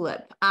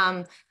tulip.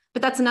 But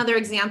that's another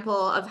example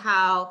of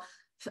how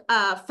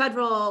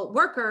federal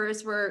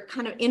workers were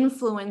kind of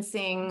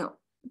influencing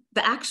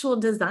the actual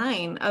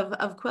design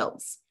of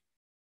quilts.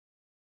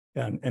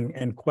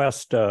 And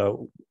Cuesta,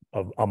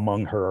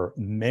 among her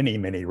many,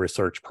 many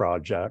research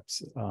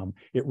projects,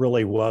 it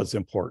really was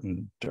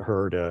important to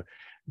her to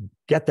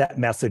get that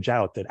message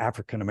out that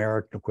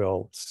African-American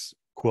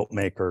quilt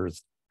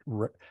makers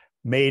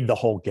made the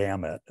whole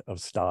gamut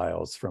of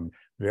styles, from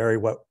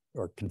what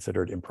are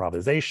considered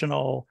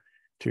improvisational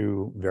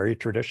to very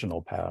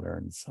traditional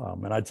patterns.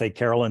 And I'd say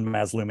Carolyn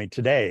Maslumi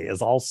today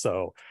is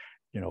also,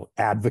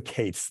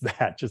 advocates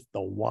that, just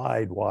the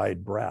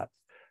wide breadth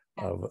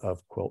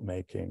of quilt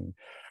making.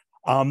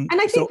 And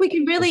I think we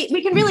can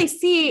really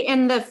see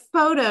in the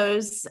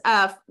photos,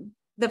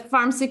 the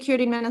Farm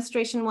Security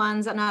Administration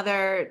ones and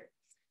other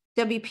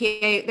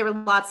WPA, there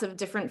were lots of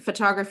different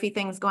photography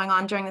things going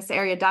on during this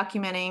area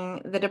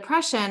documenting the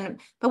Depression.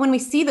 But when we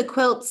see the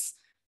quilts,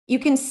 you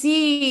can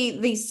see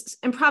these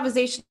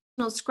improvisational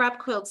scrap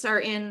quilts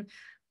are in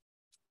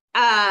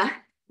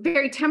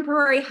very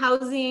temporary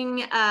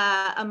housing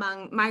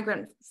among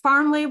migrant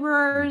farm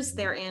laborers.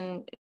 They're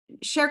in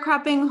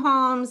sharecropping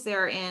homes.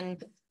 They're in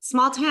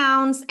small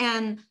towns,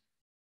 and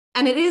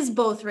it is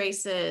both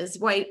races,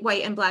 white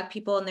and Black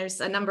people. And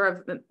there's a number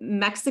of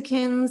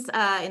Mexicans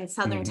in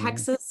Southern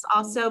Texas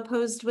also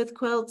posed with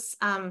quilts.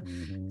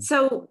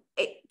 So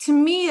to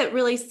me, it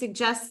really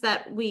suggests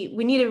that we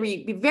need to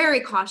be very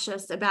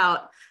cautious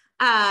about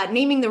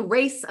naming the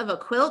race of a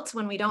quilt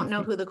when we don't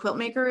know who the quilt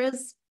maker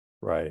is.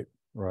 Right.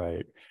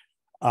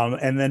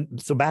 And then,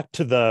 so back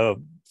to the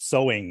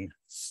sewing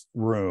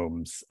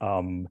rooms.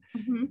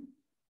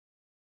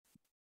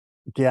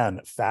 Again,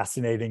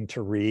 fascinating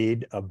to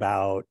read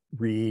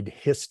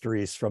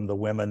histories from the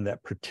women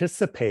that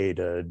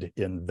participated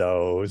in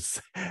those.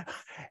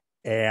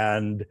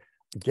 And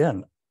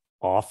again,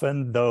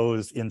 often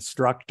those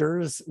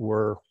instructors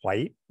were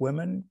white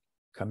women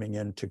coming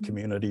into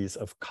communities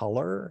of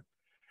color.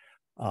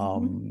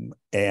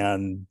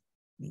 And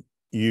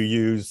you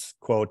use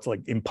quotes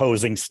like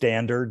imposing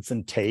standards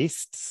and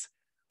tastes.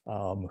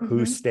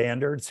 Whose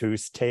standards,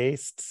 whose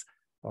tastes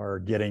are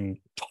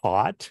getting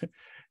taught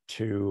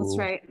to That's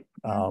right.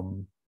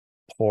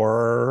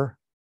 poorer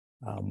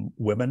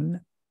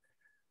women.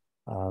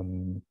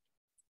 And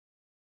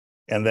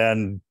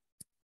then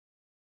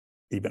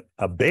even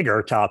a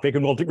bigger topic,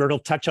 and we'll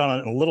touch on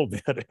it in a little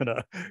bit in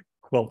a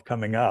quilt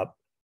coming up,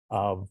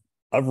 of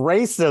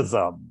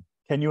racism.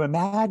 Can you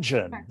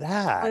imagine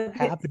that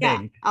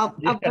happening? I'll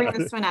bring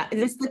this one up. Is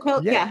this the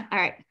quilt? Yeah. All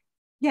right.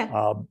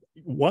 Yeah.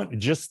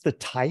 Just the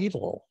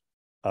title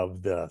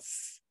of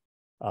this.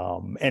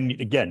 And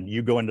again,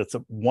 you go into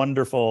some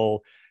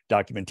wonderful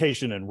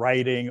documentation and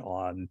writing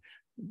on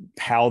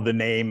how the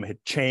name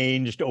had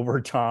changed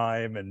over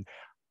time and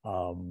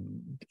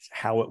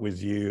how it was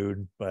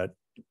viewed. But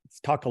let's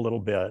talk a little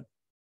bit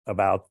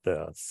about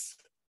this.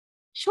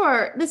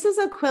 Sure. This is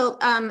a quilt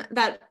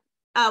that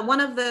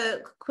one of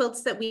the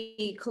quilts that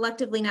we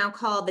collectively now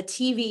call the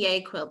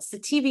TVA quilts. The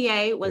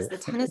TVA was the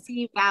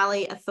Tennessee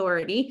Valley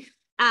Authority,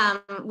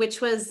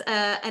 which was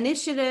an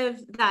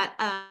initiative that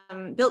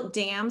built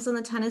dams on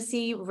the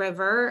Tennessee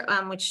River,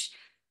 which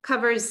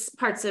covers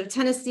parts of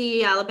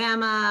Tennessee,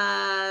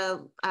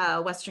 Alabama,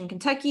 Western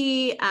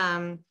Kentucky.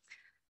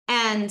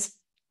 And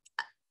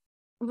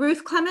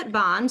Ruth Clement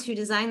Bond, who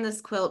designed this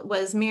quilt,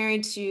 was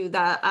married to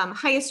the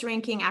highest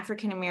ranking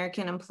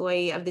African-American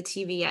employee of the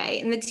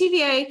TVA. And the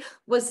TVA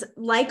was,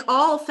 like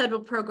all federal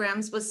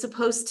programs, was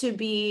supposed to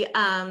be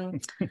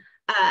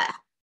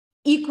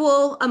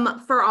equal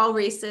for all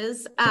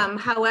races.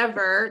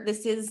 However,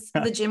 this is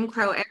the Jim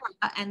Crow era,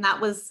 and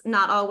that was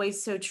not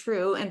always so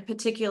true. And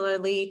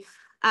particularly,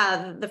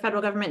 the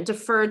federal government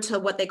deferred to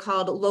what they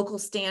called local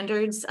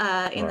standards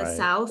in the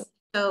South.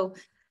 So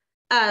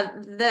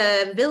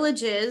the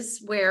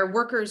villages where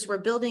workers were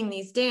building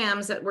these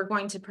dams that were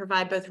going to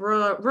provide both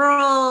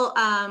rural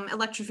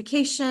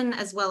electrification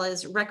as well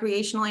as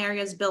recreational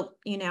areas, built,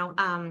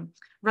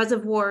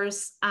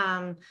 reservoirs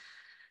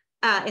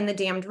in the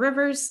dammed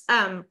rivers.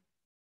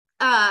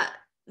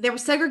 There were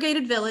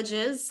segregated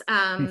villages.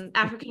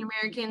 African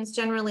Americans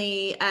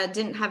generally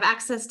didn't have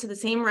access to the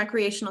same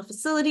recreational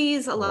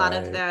facilities. A lot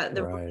of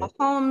the rural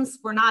homes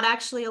were not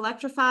actually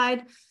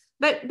electrified.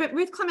 But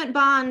Ruth Clement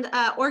Bond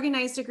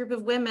organized a group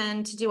of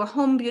women to do a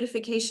home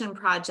beautification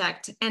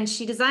project, and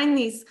she designed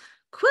these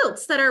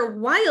quilts that are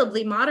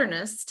wildly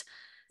modernist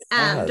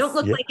and don't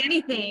look like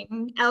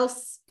anything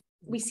else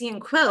we see in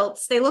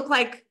quilts. They look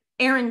like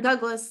Aaron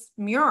Douglas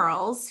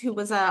murals, who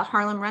was a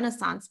Harlem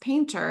Renaissance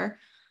painter.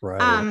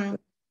 Right.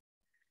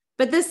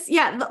 But this,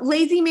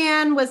 lazy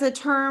man was a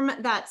term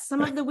that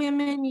some of the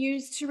women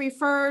used to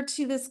refer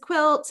to this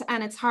quilt,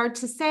 and it's hard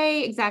to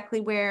say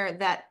exactly where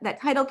that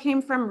title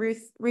came from.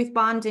 Ruth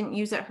Bond didn't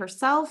use it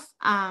herself.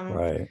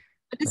 But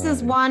this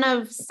is one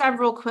of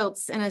several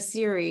quilts in a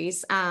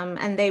series,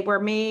 and they were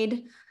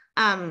made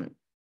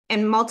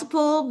in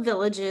multiple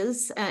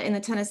villages in the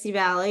Tennessee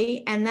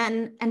Valley. And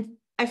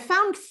I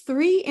found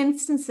 3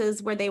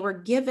 instances where they were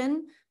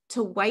given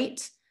to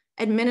white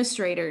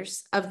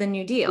administrators of the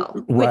New Deal,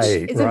 which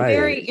is a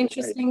very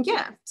interesting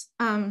gift.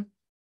 Go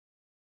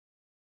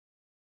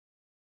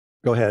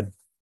ahead.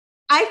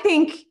 I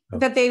think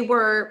that they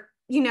were,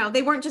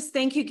 they weren't just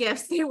thank you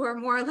gifts. They were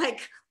more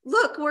like,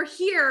 look, we're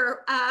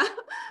here.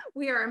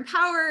 We are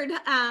empowered.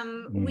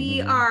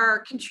 We are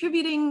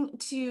contributing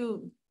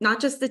to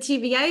not just the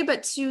TVA,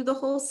 but to the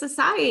whole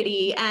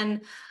society.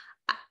 And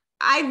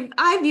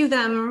I view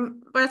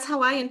them, that's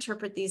how I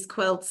interpret these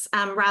quilts,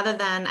 rather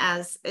than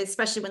as,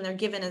 especially when they're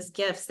given as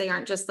gifts, they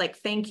aren't just like,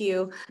 thank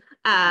you.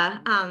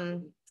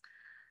 But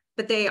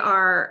they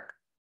are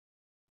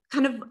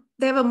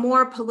they have a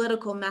more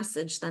political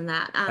message than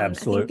that.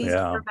 Absolutely. I think these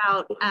are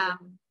about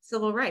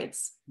civil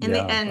rights.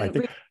 And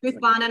Ruth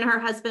Bond and her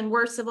husband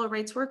were civil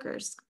rights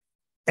workers.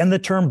 And the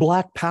term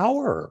Black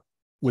Power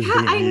was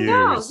being used.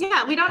 Know.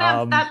 Yeah, we don't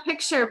have that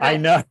picture. But, I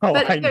know.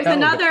 There's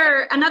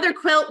another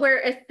quilt where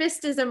a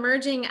fist is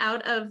emerging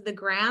out of the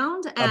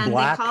ground, and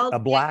a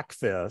black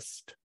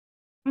fist.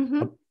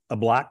 A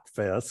black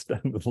fist,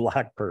 a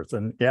black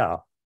person. Yeah.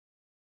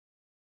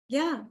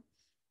 Yeah.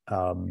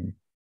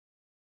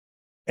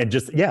 And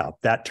just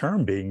that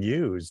term being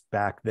used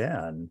back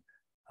then.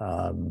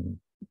 And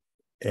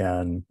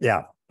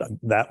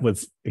that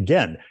was,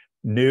 again,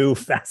 new,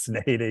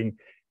 fascinating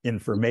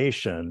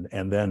information.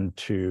 And then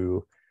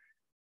to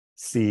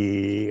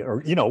see,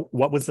 or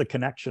what was the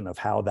connection of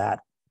how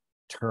that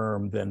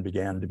term then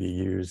began to be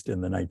used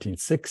in the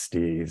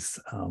 1960s?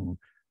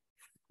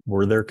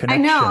 Were there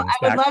connections? I know.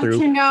 I would love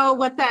to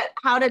know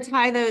how to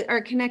tie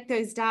or connect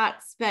those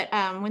dots, but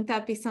wouldn't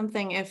that be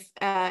something if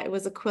it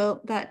was a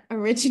quilt that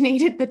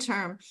originated the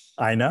term?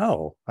 I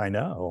know.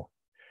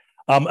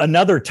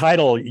 Another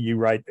title you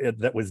write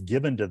that was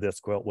given to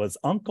this quilt was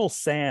Uncle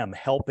Sam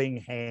Helping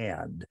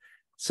Hand.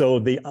 So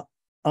the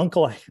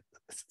Uncle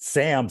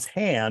Sam's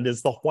hand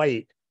is the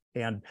white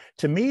hand.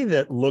 To me,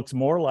 that looks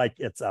more like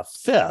it's a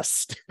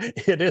fist.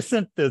 It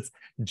isn't this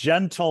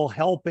gentle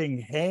helping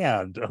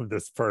hand of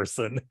this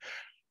person.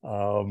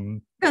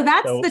 So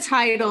that's the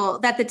title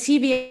that the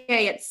TVA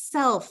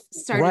itself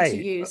started to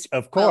use.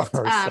 Of course.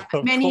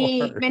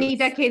 Many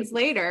decades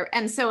later.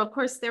 And so, of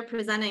course, they're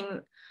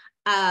presenting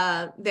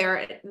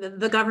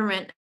the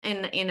government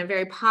in a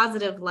very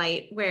positive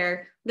light,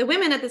 where the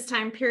women at this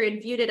time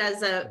period viewed it as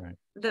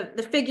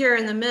the figure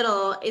in the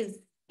middle is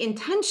in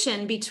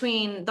tension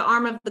between the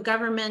arm of the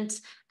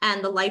government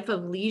and the life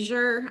of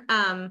leisure,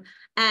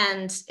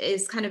 and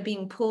is kind of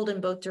being pulled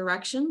in both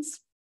directions.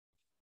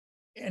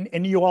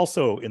 And you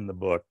also in the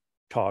book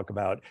talk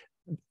about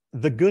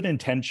the good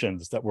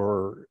intentions that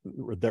were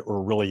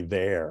really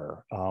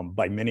there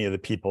by many of the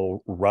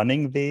people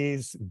running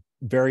these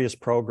various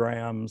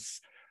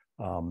programs,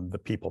 the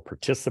people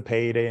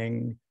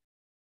participating,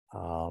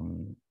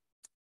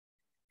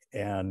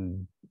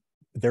 and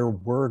there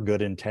were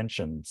good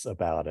intentions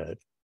about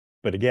it.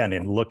 But again,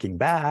 in looking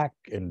back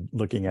and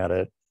looking at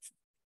it,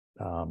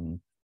 and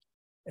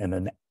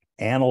then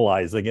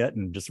analyzing it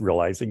and just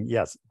realizing,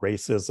 yes,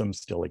 racism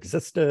still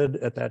existed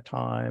at that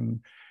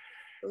time.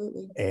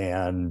 Absolutely.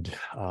 And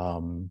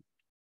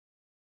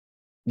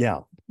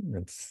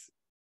it's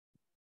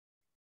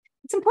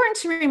important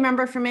to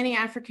remember for many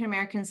African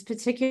Americans,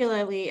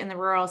 particularly in the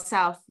rural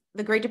South,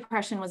 the Great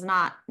Depression was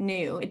not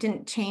new. It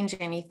didn't change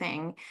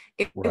anything.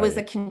 It was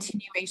a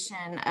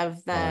continuation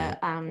of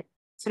the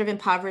sort of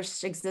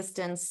impoverished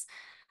existence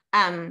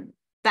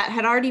that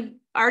had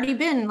already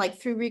been like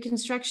through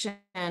Reconstruction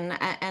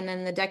and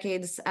in the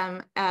decades,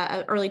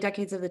 early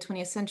decades of the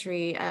 20th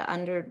century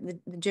under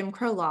the Jim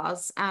Crow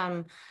laws.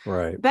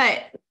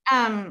 But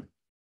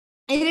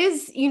it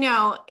is,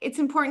 it's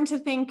important to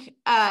think,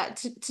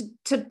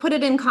 to put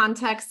it in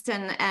context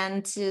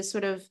and to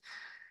sort of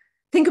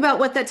think about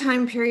what that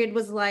time period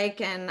was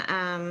like.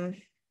 And,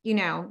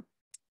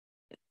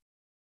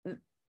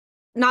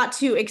 not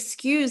to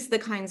excuse the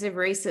kinds of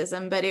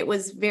racism, but it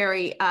was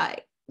very,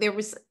 there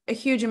was a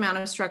huge amount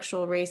of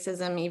structural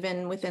racism,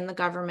 even within the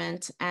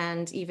government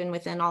and even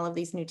within all of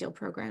these New Deal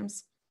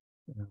programs.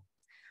 Yeah.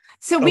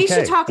 So we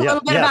should talk a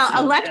little bit about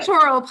Yes.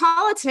 electoral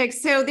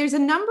politics. So there's a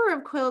number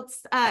of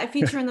quilts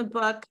feature in the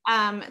book,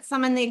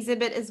 some in the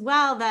exhibit as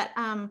well, that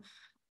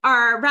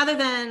are, rather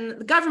than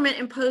the government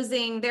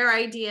imposing their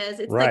ideas,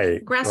 it's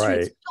like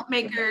grassroots quilt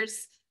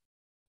makers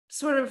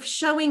sort of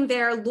showing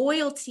their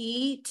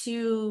loyalty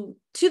to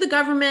the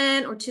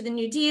government or to the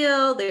New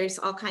Deal. There's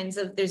all kinds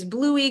of, there's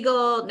Blue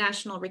Eagle,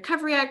 National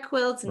Recovery Act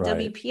quilts, and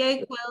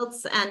WPA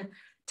quilts. And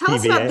tell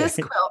us about this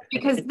quilt,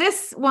 because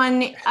this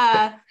one,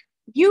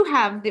 you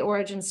have the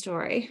origin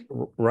story.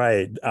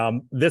 Right.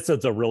 This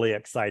is a really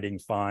exciting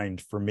find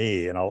for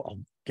me, and I'll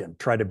again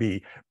try to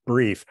be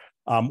brief.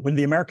 When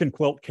the American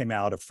quilt came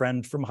out, a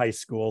friend from high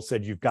school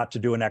said, "You've got to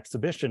do an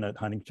exhibition at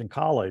Huntington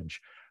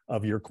College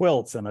of your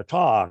quilts and a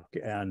talk,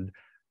 and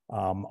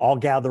I'll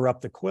gather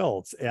up the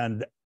quilts."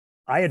 And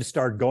I had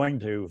started going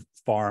to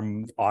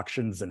farm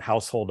auctions and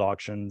household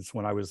auctions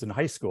when I was in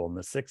high school in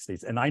the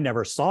 60s, and I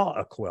never saw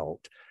a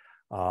quilt.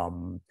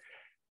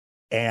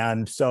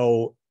 And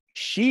so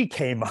she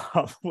came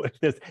up with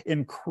this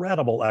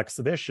incredible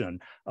exhibition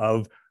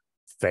of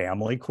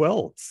family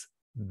quilts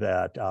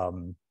that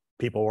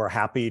people were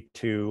happy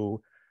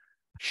to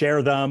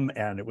share them,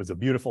 and it was a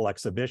beautiful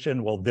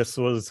exhibition. Well, this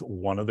was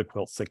one of the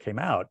quilts that came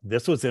out.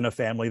 This was in a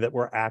family that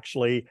were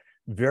actually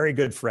very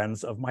good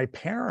friends of my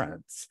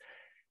parents.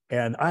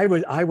 And I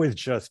was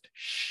just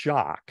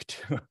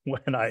shocked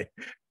when I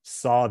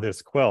saw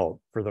this quilt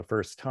for the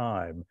first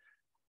time.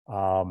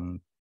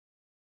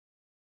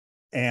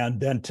 And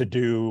then to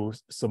do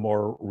some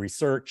more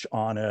research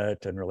on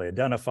it and really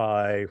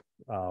identify,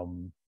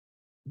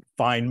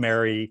 find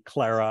Mary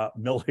Clara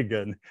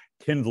Milligan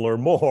Kindler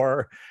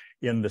Moore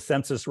in the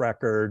census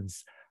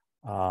records,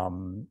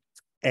 and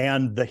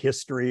the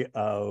history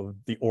of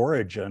the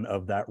origin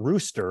of that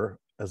rooster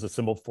as a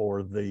symbol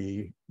for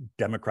the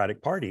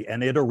Democratic Party.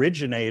 And it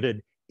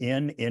originated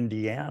in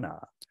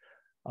Indiana.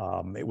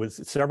 It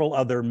was several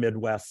other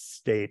Midwest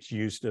states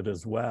used it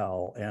as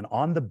well. And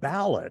on the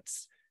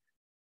ballots,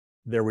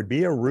 there would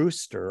be a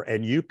rooster,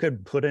 and you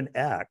could put an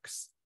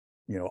X,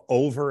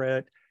 over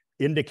it,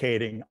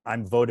 indicating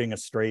I'm voting a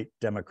straight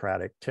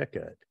Democratic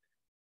ticket.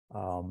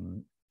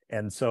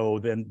 And so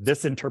then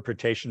this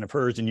interpretation of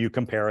hers, and you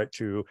compare it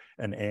to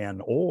an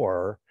and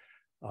or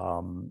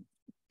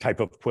type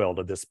of quilt,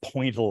 of this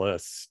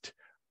pointillist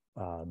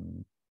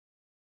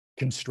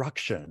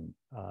construction.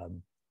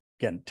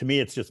 Again, to me,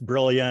 it's just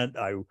brilliant.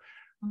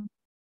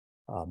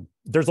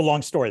 There's a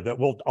long story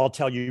that I'll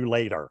tell you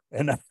later,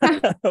 and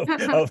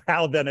of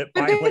how then it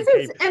finally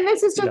came. And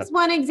this is just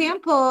one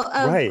example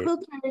of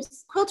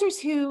quilters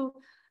who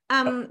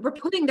were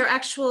putting their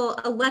actual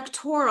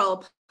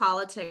electoral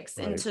politics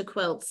into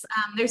quilts.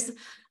 There's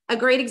a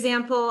great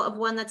example of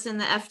one that's in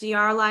the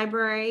FDR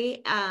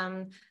library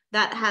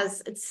that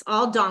has, it's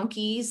all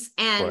donkeys,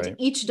 and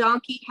each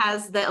donkey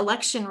has the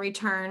election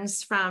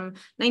returns from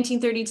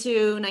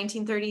 1932,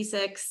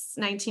 1936,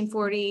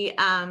 1940.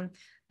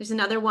 There's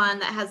another one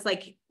that has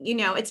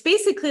it's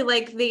basically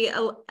like the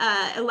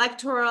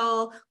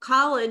electoral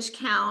college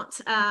count.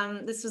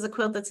 This was a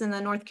quilt that's in the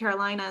North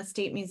Carolina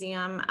State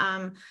Museum,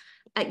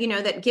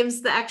 that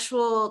gives the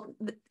actual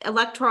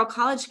electoral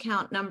college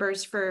count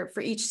numbers for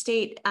each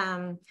state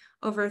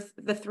over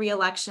the 3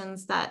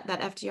 elections that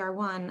FDR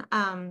won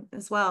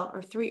as well,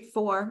 or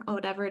 4, or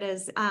whatever it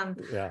is.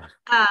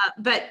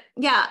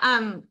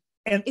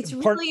 And it's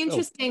really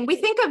interesting. We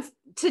think of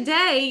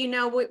today,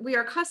 we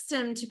are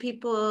accustomed to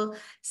people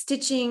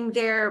stitching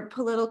their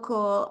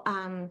political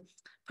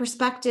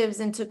perspectives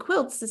into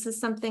quilts. This is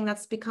something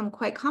that's become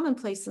quite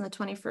commonplace in the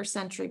 21st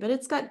century, but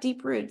it's got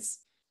deep roots.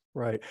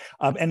 Right.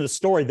 And the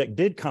story that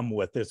did come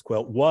with this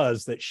quilt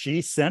was that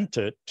she sent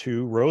it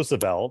to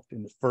Roosevelt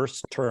in the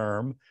first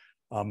term.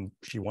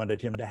 She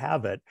wanted him to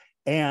have it,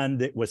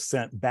 and it was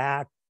sent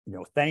back,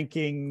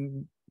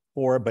 thanking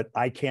for it, but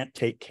I can't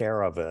take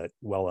care of it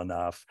well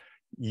enough.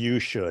 You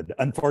should.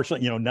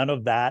 Unfortunately, none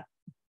of that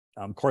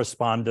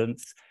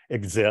correspondence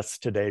exists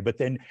today. But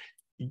then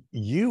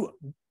you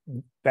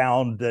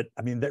found that,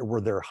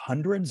 were there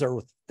hundreds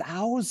or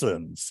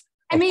thousands?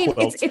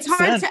 It's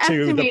hard to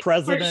estimate the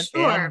president for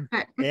sure,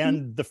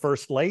 and the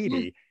first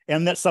lady,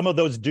 and that some of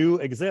those do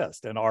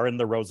exist and are in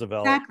the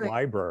Roosevelt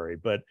library.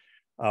 But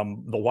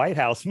the White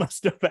House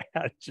must have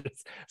had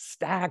just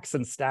stacks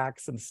and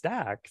stacks and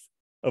stacks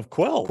of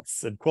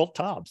quilts and quilt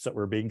tops that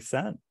were being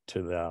sent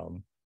to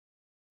them.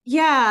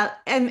 Yeah,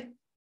 and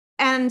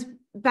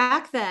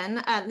back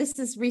then, this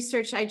is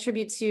research I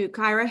attribute to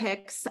Kyra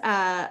Hicks,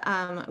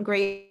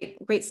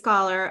 great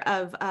scholar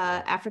of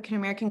African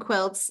American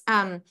quilts.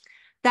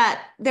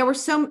 That there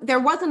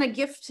wasn't a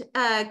gift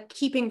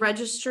keeping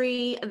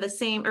registry the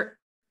same, or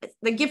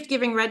the gift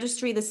giving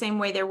registry the same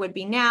way there would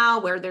be now,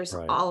 where there's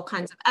all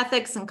kinds of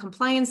ethics and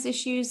compliance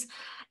issues.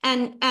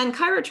 And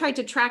Kyra tried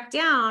to track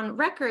down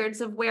records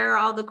of where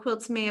all the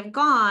quilts may have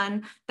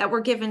gone that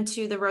were given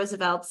to the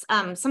Roosevelts.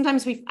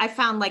 Sometimes I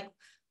found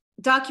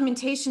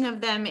documentation of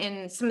them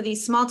in some of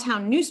these small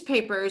town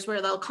newspapers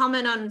where they'll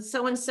comment on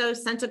so-and-so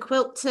sent a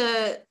quilt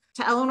to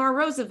Eleanor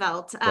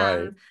Roosevelt.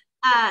 Right.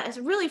 It's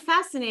really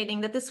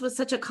fascinating that this was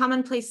such a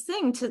commonplace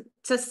thing to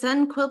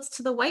send quilts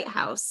to the White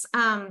House.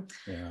 And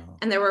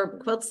there were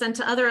quilts sent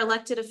to other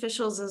elected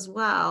officials as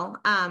well.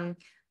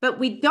 But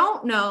we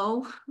don't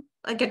know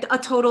like a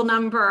total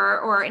number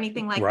or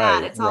anything like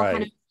that. It's all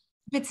kind of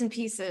bits and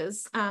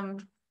pieces.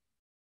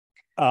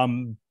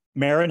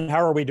 Marin,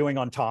 how are we doing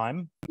on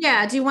time?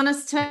 Yeah, do you want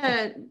us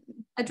to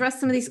address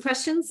some of these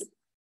questions?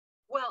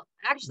 Well,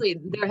 actually,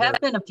 there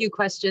have been a few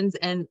questions,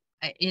 and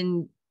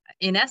in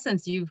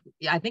essence,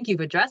 I think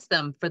you've addressed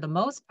them for the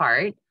most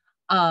part.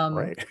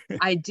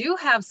 I do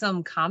have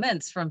some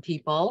comments from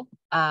people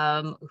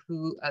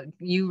who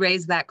you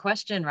raised that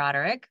question,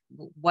 Roderick.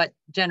 What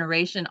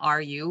generation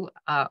are you?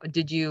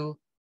 Did you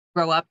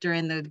grow up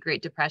during the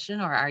Great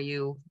Depression, or are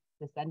you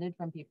descended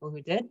from people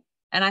who did?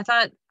 And I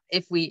thought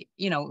if we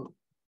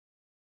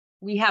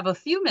have a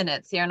few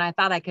minutes here, and I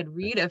thought I could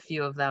read a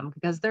few of them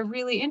because they're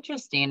really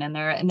interesting and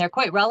they're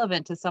quite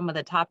relevant to some of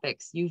the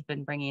topics you've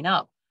been bringing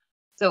up.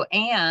 So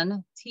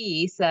Anne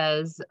T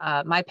says,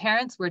 my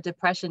parents were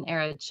Depression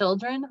era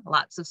children,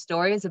 lots of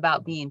stories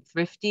about being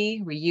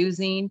thrifty,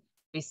 reusing,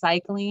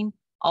 recycling.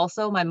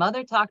 Also, my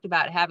mother talked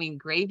about having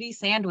gravy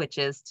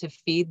sandwiches to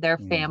feed their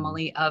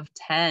family of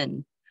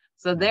 10.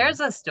 So there's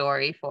a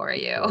story for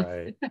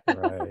you.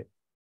 Right.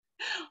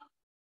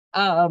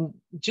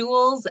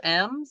 Jules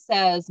M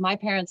says, my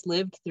parents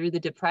lived through the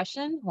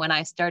Depression. When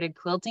I started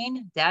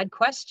quilting, Dad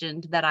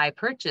questioned that I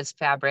purchased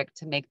fabric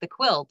to make the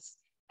quilts,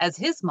 as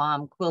his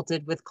mom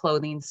quilted with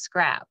clothing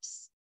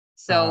scraps.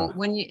 So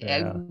when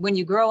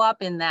you grow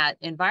up in that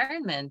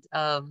environment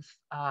of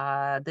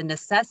the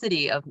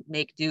necessity of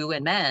make, do,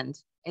 and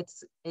mend,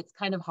 it's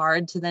kind of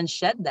hard to then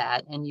shed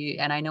that,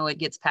 and I know it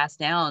gets passed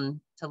down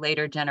to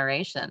later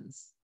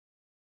generations.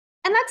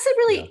 And that's a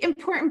really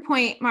important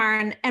point,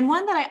 Marin, and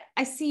one that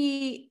I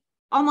see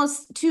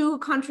almost two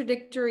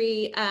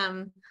contradictory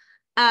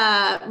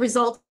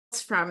results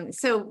from.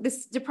 So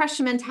this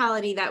Depression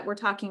mentality that we're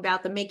talking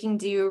about, the making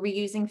do,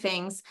 reusing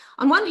things,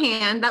 on one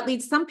hand, that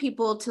leads some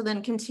people to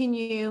then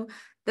continue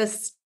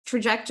this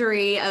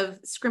trajectory of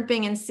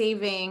scrimping and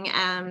saving,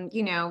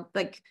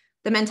 like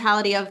the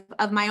mentality of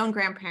my own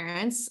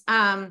grandparents.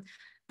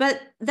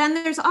 But then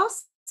there's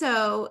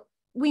also,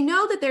 we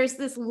know that there's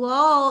this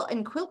lull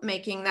in quilt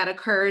making that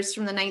occurs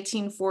from the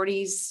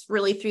 1940s,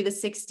 really through the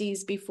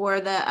 60s,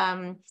 before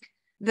the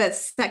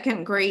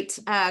second great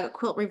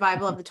quilt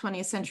revival of the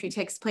 20th century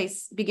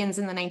begins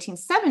in the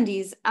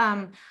 1970s.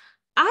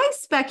 I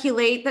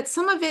speculate that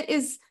some of it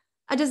is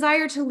a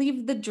desire to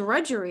leave the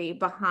drudgery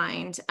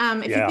behind.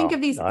 If you think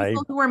of these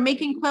people who were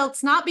making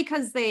quilts, not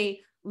because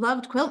they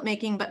loved quilt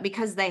making, but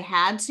because they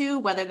had to,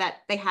 whether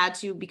that they had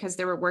to because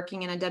they were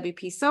working in a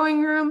WP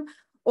sewing room,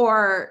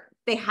 or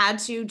they had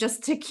to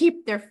just to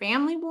keep their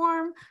family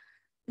warm.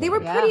 They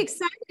were pretty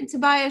excited to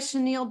buy a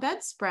chenille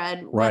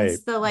bedspread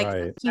once the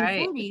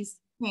 1940s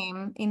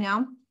came,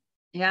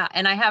 Yeah,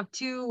 and I have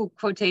two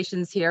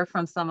quotations here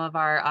from some of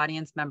our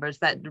audience members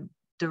that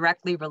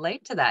directly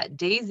relate to that.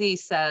 Daisy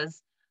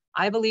says,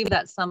 I believe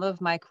that some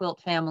of my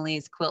quilt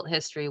family's quilt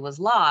history was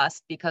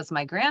lost because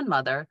my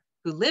grandmother,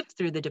 who lived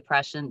through the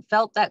Depression,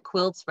 felt that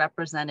quilts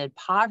represented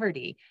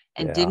poverty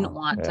and didn't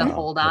want to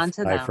hold on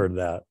to them. I've heard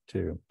that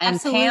too. And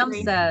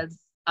Absolutely. Pam says,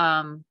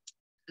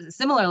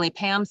 similarly,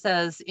 Pam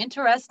says,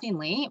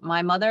 interestingly,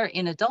 my mother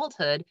in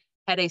adulthood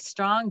had a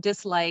strong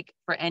dislike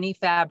for any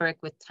fabric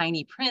with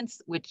tiny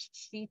prints, which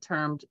she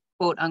termed,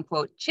 quote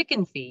unquote,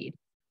 chicken feed.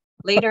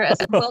 Later, as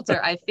a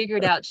quilter, I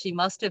figured out she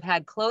must have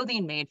had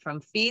clothing made from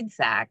feed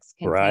sacks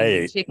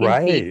containing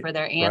chicken feed for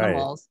their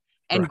animals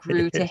and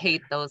grew to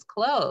hate those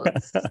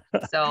clothes.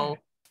 So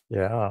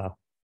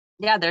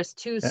there's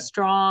two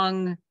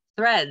strong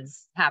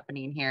threads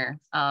happening here.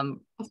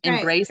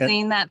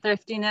 Embracing that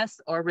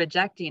thriftiness or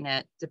rejecting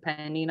it,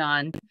 depending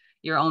on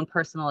your own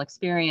personal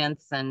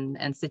experience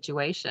and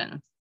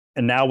situation.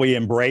 And now we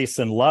embrace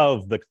and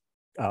love the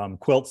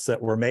quilts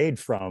that were made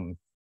from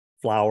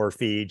flour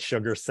feed,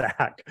 sugar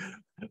sack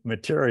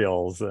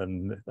materials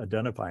and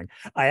identifying.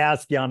 I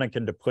asked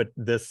Janneken to put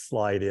this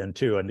slide in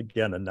too, and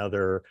again,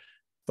 another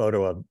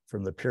photo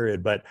from the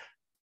period, but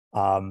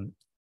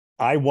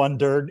I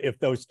wondered if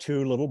those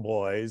two little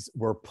boys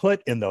were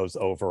put in those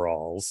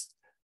overalls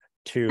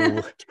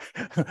to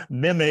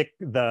mimic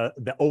the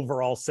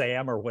overall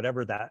Sam or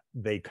whatever that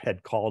they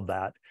had called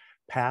that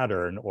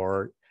pattern,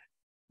 or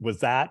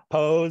was that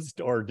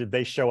posed, or did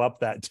they show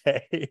up that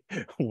day?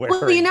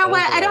 Well, you know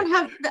what? I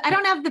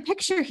don't have the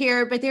picture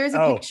here, but there's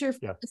a picture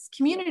from this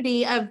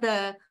community of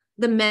the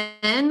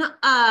men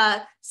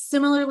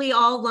similarly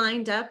all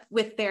lined up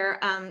with their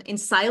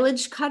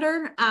ensilage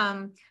cutter.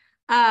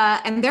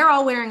 And they're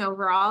all wearing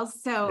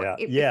overalls. So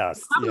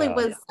it probably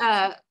was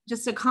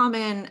just a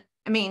common,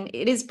 I mean,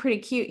 it is pretty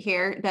cute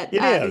here that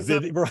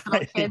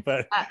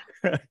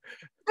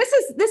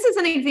but this is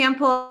an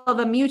example of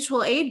a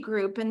mutual aid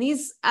group, and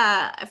these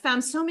I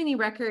found so many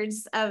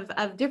records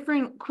of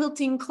different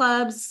quilting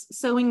clubs,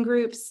 sewing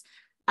groups,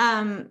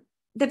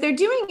 that they're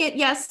doing it,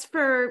 yes,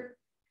 for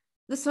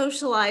the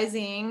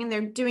socializing, and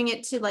they're doing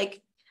it to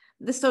like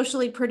the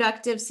socially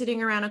productive,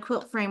 sitting around a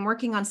quilt frame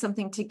working on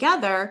something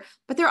together,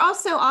 but they're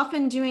also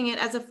often doing it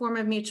as a form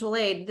of mutual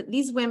aid.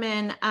 These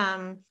women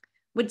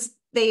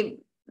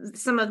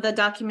some of the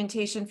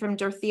documentation from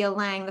Dorothea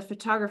Lange, the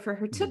photographer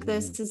who took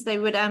this, is they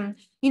would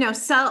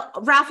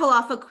raffle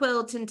off a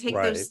quilt and take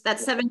that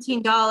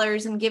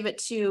 $17 and give it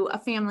to a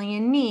family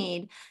in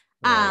need.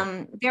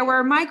 There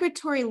were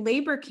migratory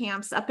labor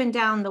camps up and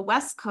down the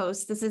West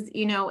Coast. This is,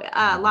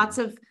 lots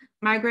of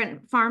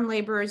migrant farm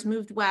laborers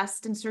moved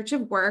west in search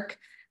of work,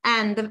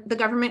 and the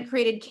government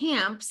created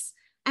camps.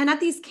 And at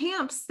these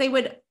camps, they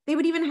would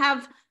even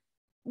have,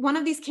 one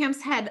of these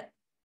camps had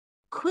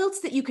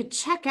quilts that you could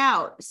check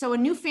out. So a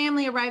new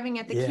family arriving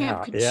at the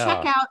camp could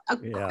check out a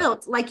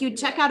quilt like you'd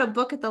check out a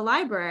book at the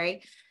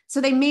library. So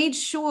they made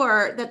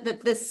sure that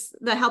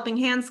the Helping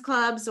Hands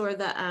clubs, or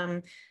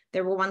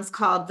there were ones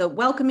called the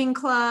welcoming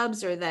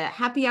clubs or the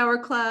happy hour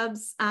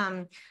clubs,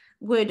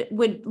 would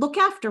look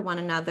after one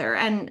another.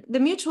 And the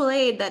mutual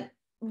aid that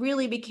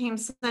really became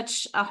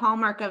such a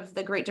hallmark of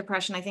the Great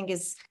Depression, I think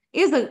is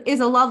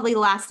a lovely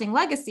lasting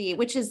legacy,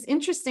 which is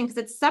interesting because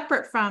it's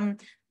separate from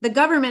the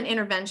government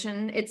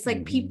intervention. It's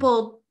like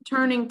people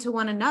turning to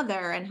one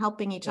another and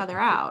helping each other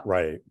out.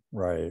 Right.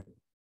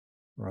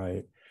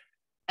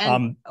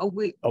 And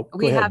we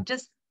have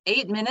just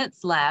 8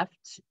 minutes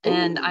left,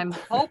 and I'm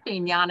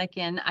hoping,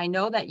 Janneken, I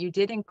know that you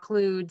did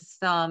include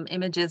some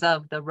images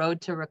of the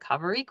Road to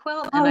Recovery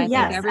quilt, and I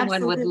think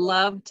everyone would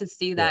love to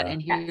see that and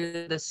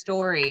hear the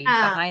story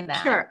behind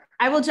that. Sure.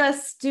 I will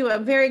just do a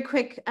very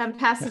quick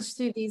passage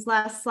through these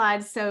last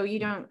slides so you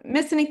don't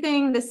miss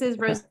anything. This is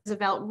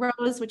Roosevelt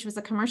Rose, which was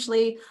a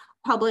commercially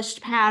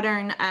published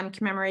pattern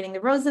commemorating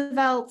the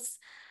Roosevelts.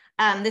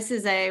 This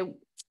is a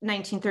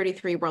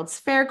 1933 World's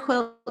Fair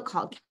quilt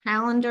called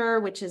Calendar,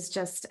 which is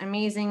just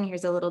amazing.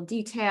 Here's a little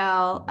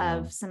detail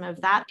of some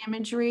of that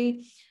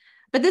imagery.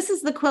 But this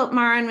is the quilt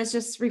Marin was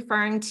just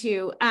referring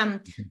to.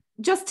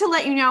 Just to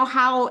let you know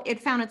how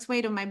it found its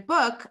way to my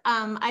book,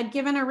 I'd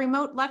given a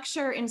remote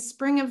lecture in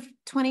spring of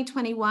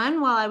 2021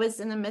 while I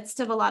was in the midst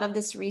of a lot of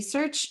this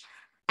research.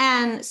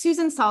 And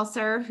Susan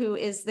Salser, who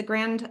is the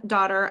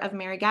granddaughter of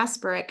Mary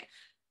Gasparic,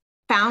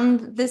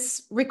 found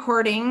this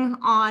recording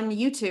on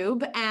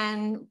YouTube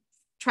and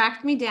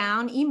tracked me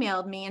down,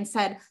 emailed me and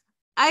said,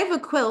 I have a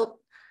quilt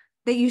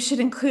that you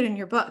should include in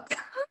your book.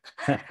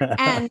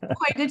 And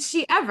boy, did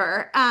she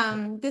ever.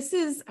 This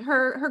is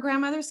her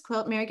grandmother's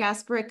quilt. Mary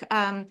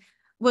Gasparic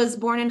was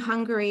born in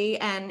Hungary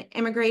and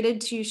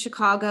immigrated to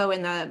Chicago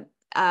in the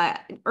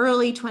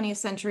early 20th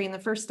century, in the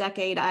first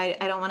decade. I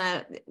don't want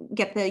to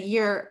get the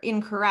year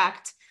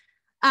incorrect.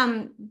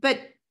 But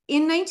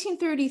in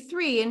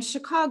 1933 in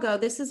Chicago,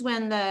 this is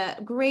when the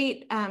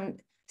great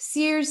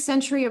Sears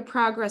Century of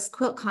Progress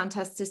quilt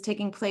contest is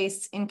taking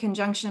place in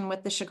conjunction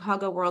with the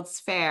Chicago World's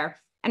Fair.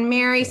 And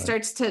Mary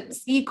starts to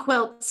see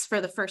quilts for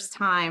the first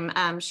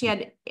time. She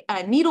had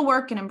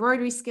needlework and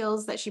embroidery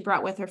skills that she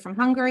brought with her from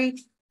Hungary,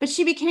 but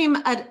she became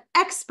an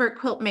expert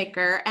quilt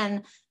maker.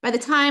 And by the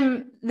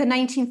time the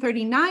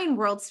 1939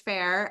 World's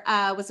Fair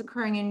was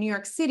occurring in New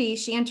York City,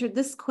 she entered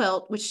this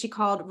quilt, which she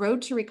called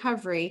Road to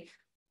Recovery,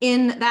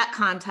 in that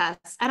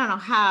contest. I don't know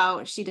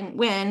how she didn't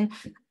win.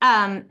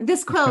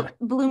 This quilt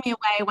blew me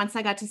away once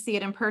I got to see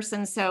it in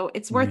person. So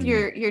it's worth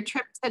your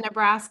trip to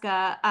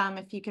Nebraska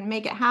if you can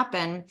make it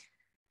happen.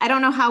 I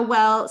don't know how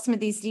well some of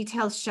these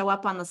details show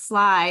up on the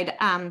slide,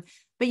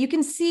 but you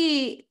can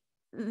see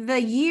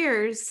the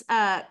years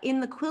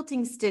in the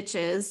quilting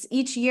stitches,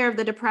 each year of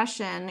the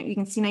Depression. You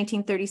can see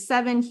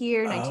 1937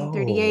 here,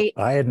 1938.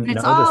 I hadn't and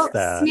it's noticed all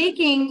that.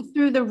 Snaking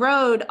through the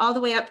road all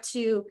the way up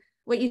to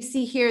what you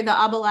see here, the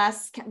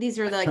obelisk. These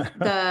are like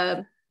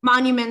the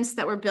monuments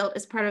that were built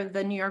as part of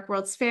the New York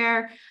World's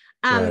Fair.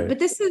 But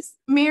this is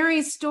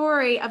Mary's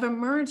story of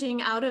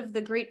emerging out of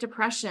the Great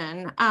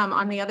Depression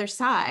on the other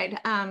side.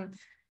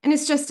 And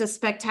it's just a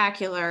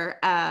spectacular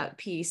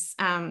piece.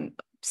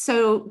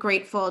 So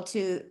grateful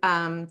to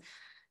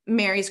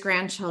Mary's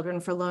grandchildren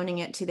for loaning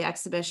it to the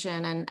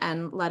exhibition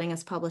and letting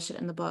us publish it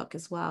in the book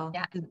as well.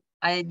 Yeah,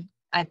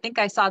 I think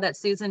I saw that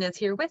Susan is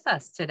here with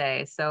us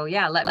today. So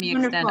yeah, let me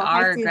Wonderful. extend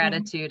Hi, our Susan.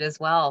 gratitude as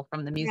well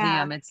from the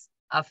museum. Yeah. It's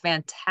a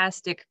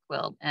fantastic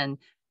quilt. And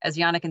as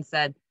Janneken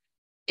said,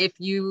 if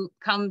you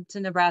come to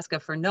Nebraska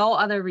for no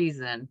other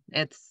reason,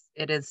 it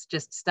is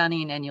just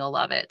stunning and you'll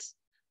love it.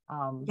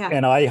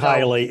 And I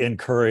highly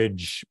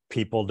encourage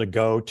people to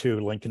go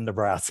to Lincoln,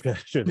 Nebraska,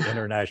 to the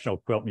International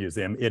Quilt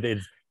Museum. It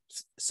is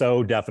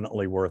so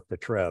definitely worth the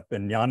trip.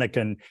 And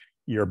Janneken,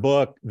 your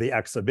book, the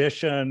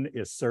exhibition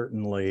is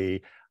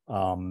certainly,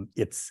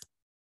 it's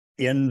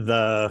in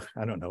the,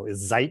 I don't know,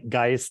 is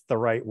zeitgeist the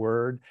right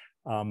word?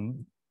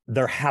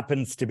 There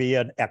happens to be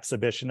an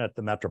exhibition at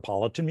the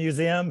Metropolitan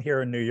Museum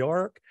here in New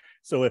York.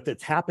 So if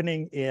it's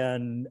happening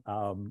in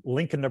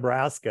Lincoln,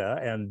 Nebraska,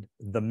 and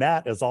the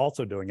Met is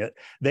also doing it,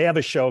 they have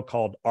a show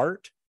called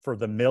Art for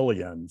the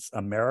Millions,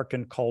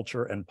 American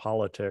Culture and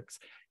Politics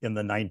in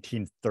the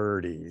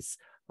 1930s.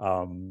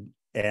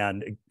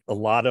 And a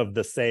lot of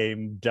the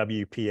same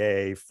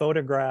WPA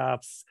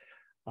photographs,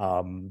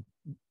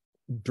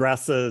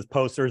 dresses,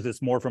 posters.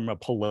 It's more from a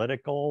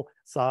political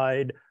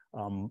side.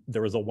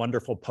 There was a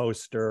wonderful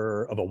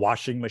poster of a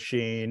washing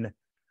machine.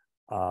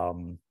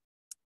 And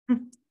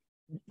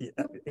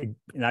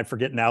I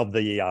forget now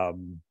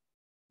the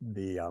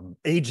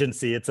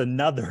agency. It's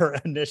another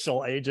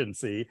initial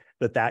agency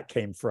that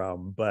came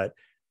from, but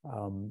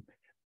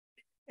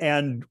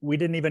and we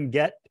didn't even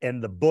get,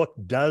 and the book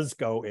does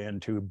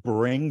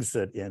brings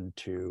it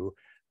into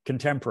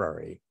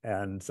contemporary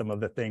and some of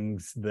the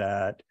things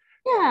that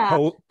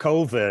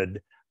COVID,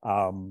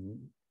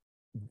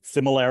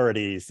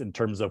 similarities in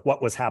terms of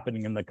what was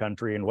happening in the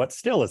country and what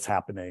still is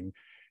happening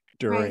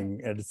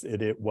during,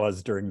 it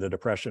was during the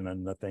Depression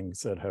and the things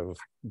that have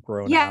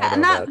grown out of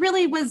and that it.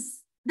 really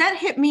that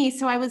hit me.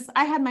 So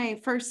I had my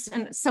first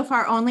and so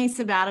far only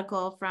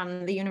sabbatical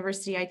from the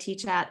university I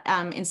teach at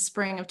in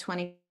spring of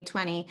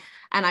 2020.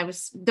 And I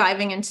was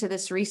diving into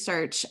this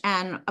research.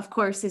 And of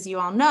course, as you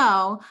all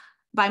know,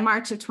 by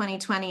March of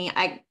 2020,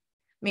 I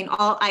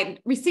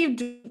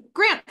received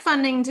grant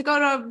funding to go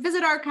to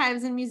visit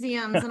archives and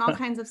museums and all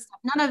kinds of stuff.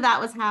 None of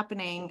that was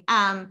happening.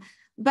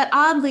 But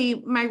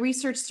oddly, my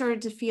research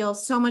started to feel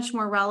so much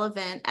more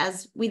relevant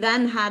as we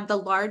then had the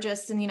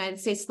largest in the United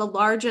States, the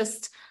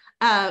largest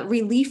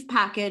relief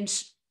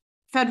package,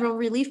 federal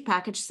relief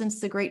package since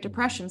the Great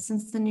Depression,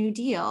 since the New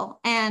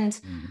Deal. And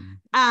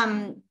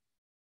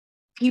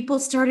people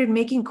started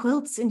making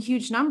quilts in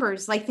huge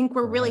numbers. I think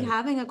we're really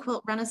having a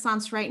quilt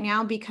renaissance right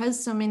now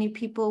because so many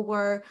people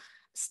were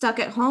stuck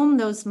at home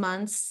those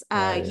months,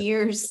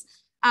 years,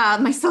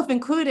 myself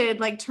included,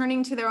 like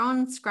turning to their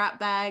own scrap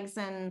bags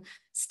and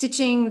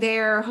stitching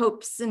their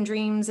hopes and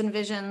dreams and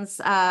visions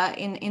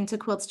into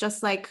quilts,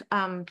 just like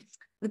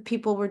the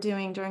people were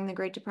doing during the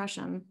Great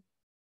Depression.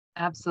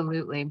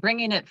 Absolutely.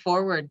 Bringing it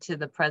forward to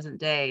the present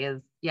day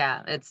is,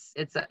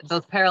 it's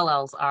those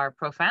parallels are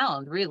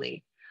profound,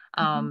 really.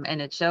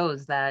 And it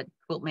shows that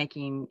quilt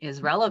making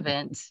is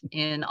relevant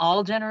in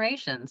all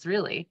generations,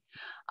 really.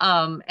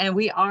 And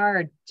we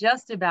are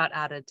just about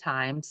out of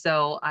time.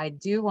 So I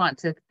do want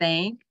to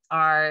thank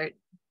our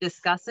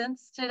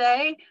discussants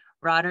today,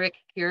 Roderick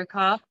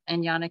Kiracofe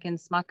and Janneken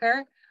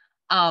Smucker.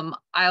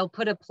 I'll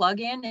put a plug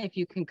in. If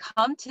you can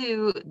come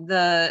to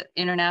the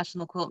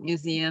International Quilt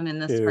Museum in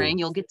the spring,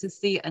 you'll get to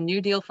see a new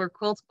deal for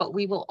quilts, but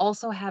we will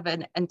also have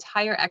an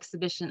entire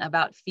exhibition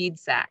about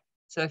feedsack.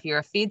 So if you're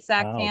a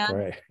feedsack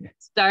fan,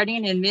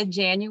 starting in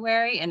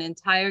mid-January, an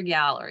entire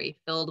gallery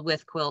filled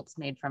with quilts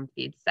made from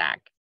feedsack.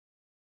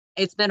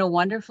 It's been a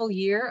wonderful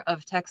year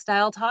of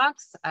Textile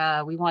Talks.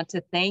 We want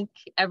to thank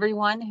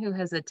everyone who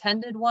has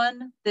attended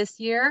one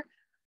this year.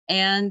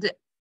 And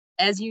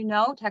as you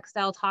know,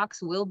 Textile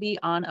Talks will be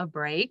on a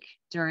break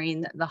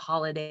during the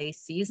holiday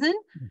season.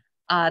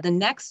 The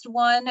next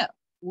one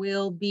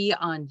will be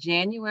on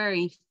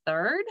January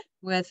 3rd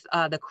with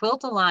the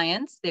Quilt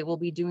Alliance. They will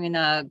be doing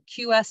a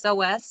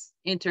QSOS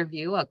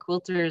interview, a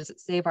Quilters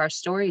Save Our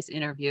Stories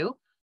interview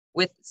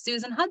with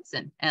Susan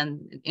Hudson,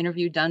 and an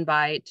interview done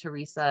by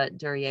Teresa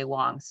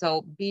Duryea-Wong.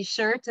 So be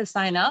sure to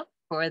sign up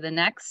for the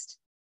next,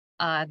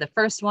 the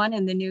first one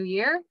in the new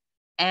year,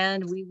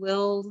 and we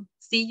will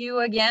see you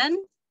again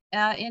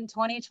in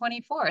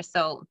 2024.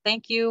 So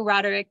thank you,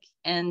 Roderick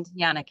and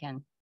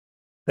Janneken.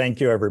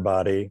 Thank you,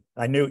 everybody.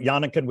 I knew,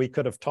 Janneken, we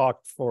could have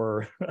talked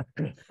for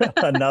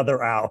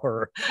another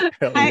hour.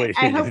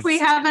 I hope we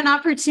have an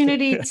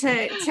opportunity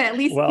to at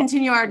least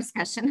continue our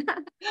discussion.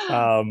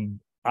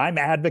 I'm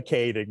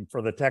advocating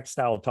for the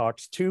Textile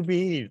Talks to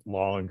be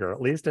longer, at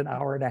least an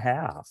hour and a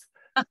half.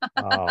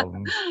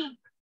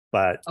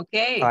 But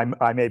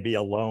I may be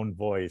a lone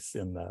voice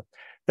in that.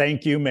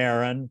 Thank you,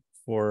 Marin,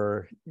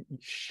 for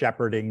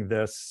shepherding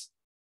this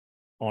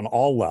on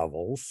all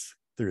levels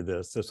through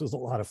this. This was a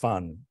lot of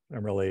fun.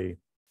 I'm really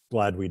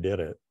glad we did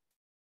it.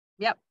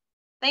 Yep.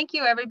 Thank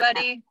you,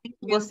 everybody.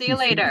 We'll see you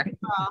later.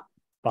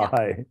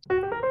 Bye.